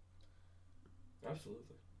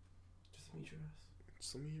 Absolutely. Just let me eat your ass.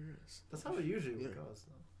 Just let me hear it. That's how it usually Yeah. goes,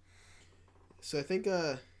 though. So I think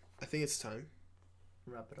it's time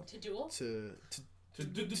Wrap it up. To duel. to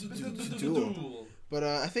Duel. but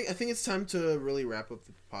I think it's time to really wrap up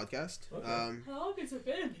the podcast. Okay. How long has it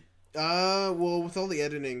been? Well, with all the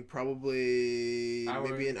editing, probably Hour.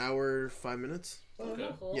 maybe an hour, 5 minutes. Okay.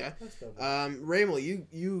 Cool. Yeah. That's dope. Raymond,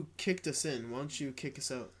 you kicked us in. Why don't you kick us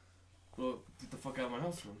out? Well, get the fuck out of my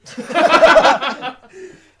house, man.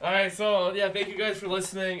 Alright, so, yeah, thank you guys for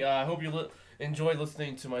listening. I hope you enjoyed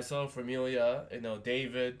listening to myself, Raymilia,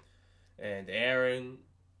 David, and Aaron,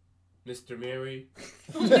 Mr. Mary.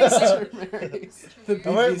 Where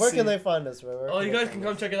can they find us? Where You guys can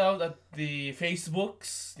come check it out at the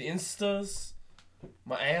Facebooks, the Instas,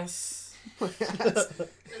 my ass, The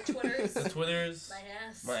Twitters. the Twitters, My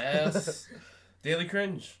ass. my ass. Daily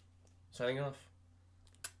Cringe. Signing off.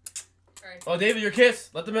 Alright. Oh, David, your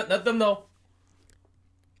kiss. Let them know.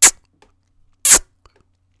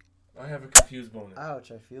 I have a confused boner.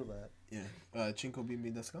 Ouch, I feel that. Yeah. Chinko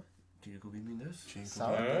bimbi desu ka? Do you go be mean this? Chinko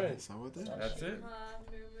Sour. bimbi. Alright. Sour. That's it.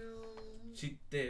 She did.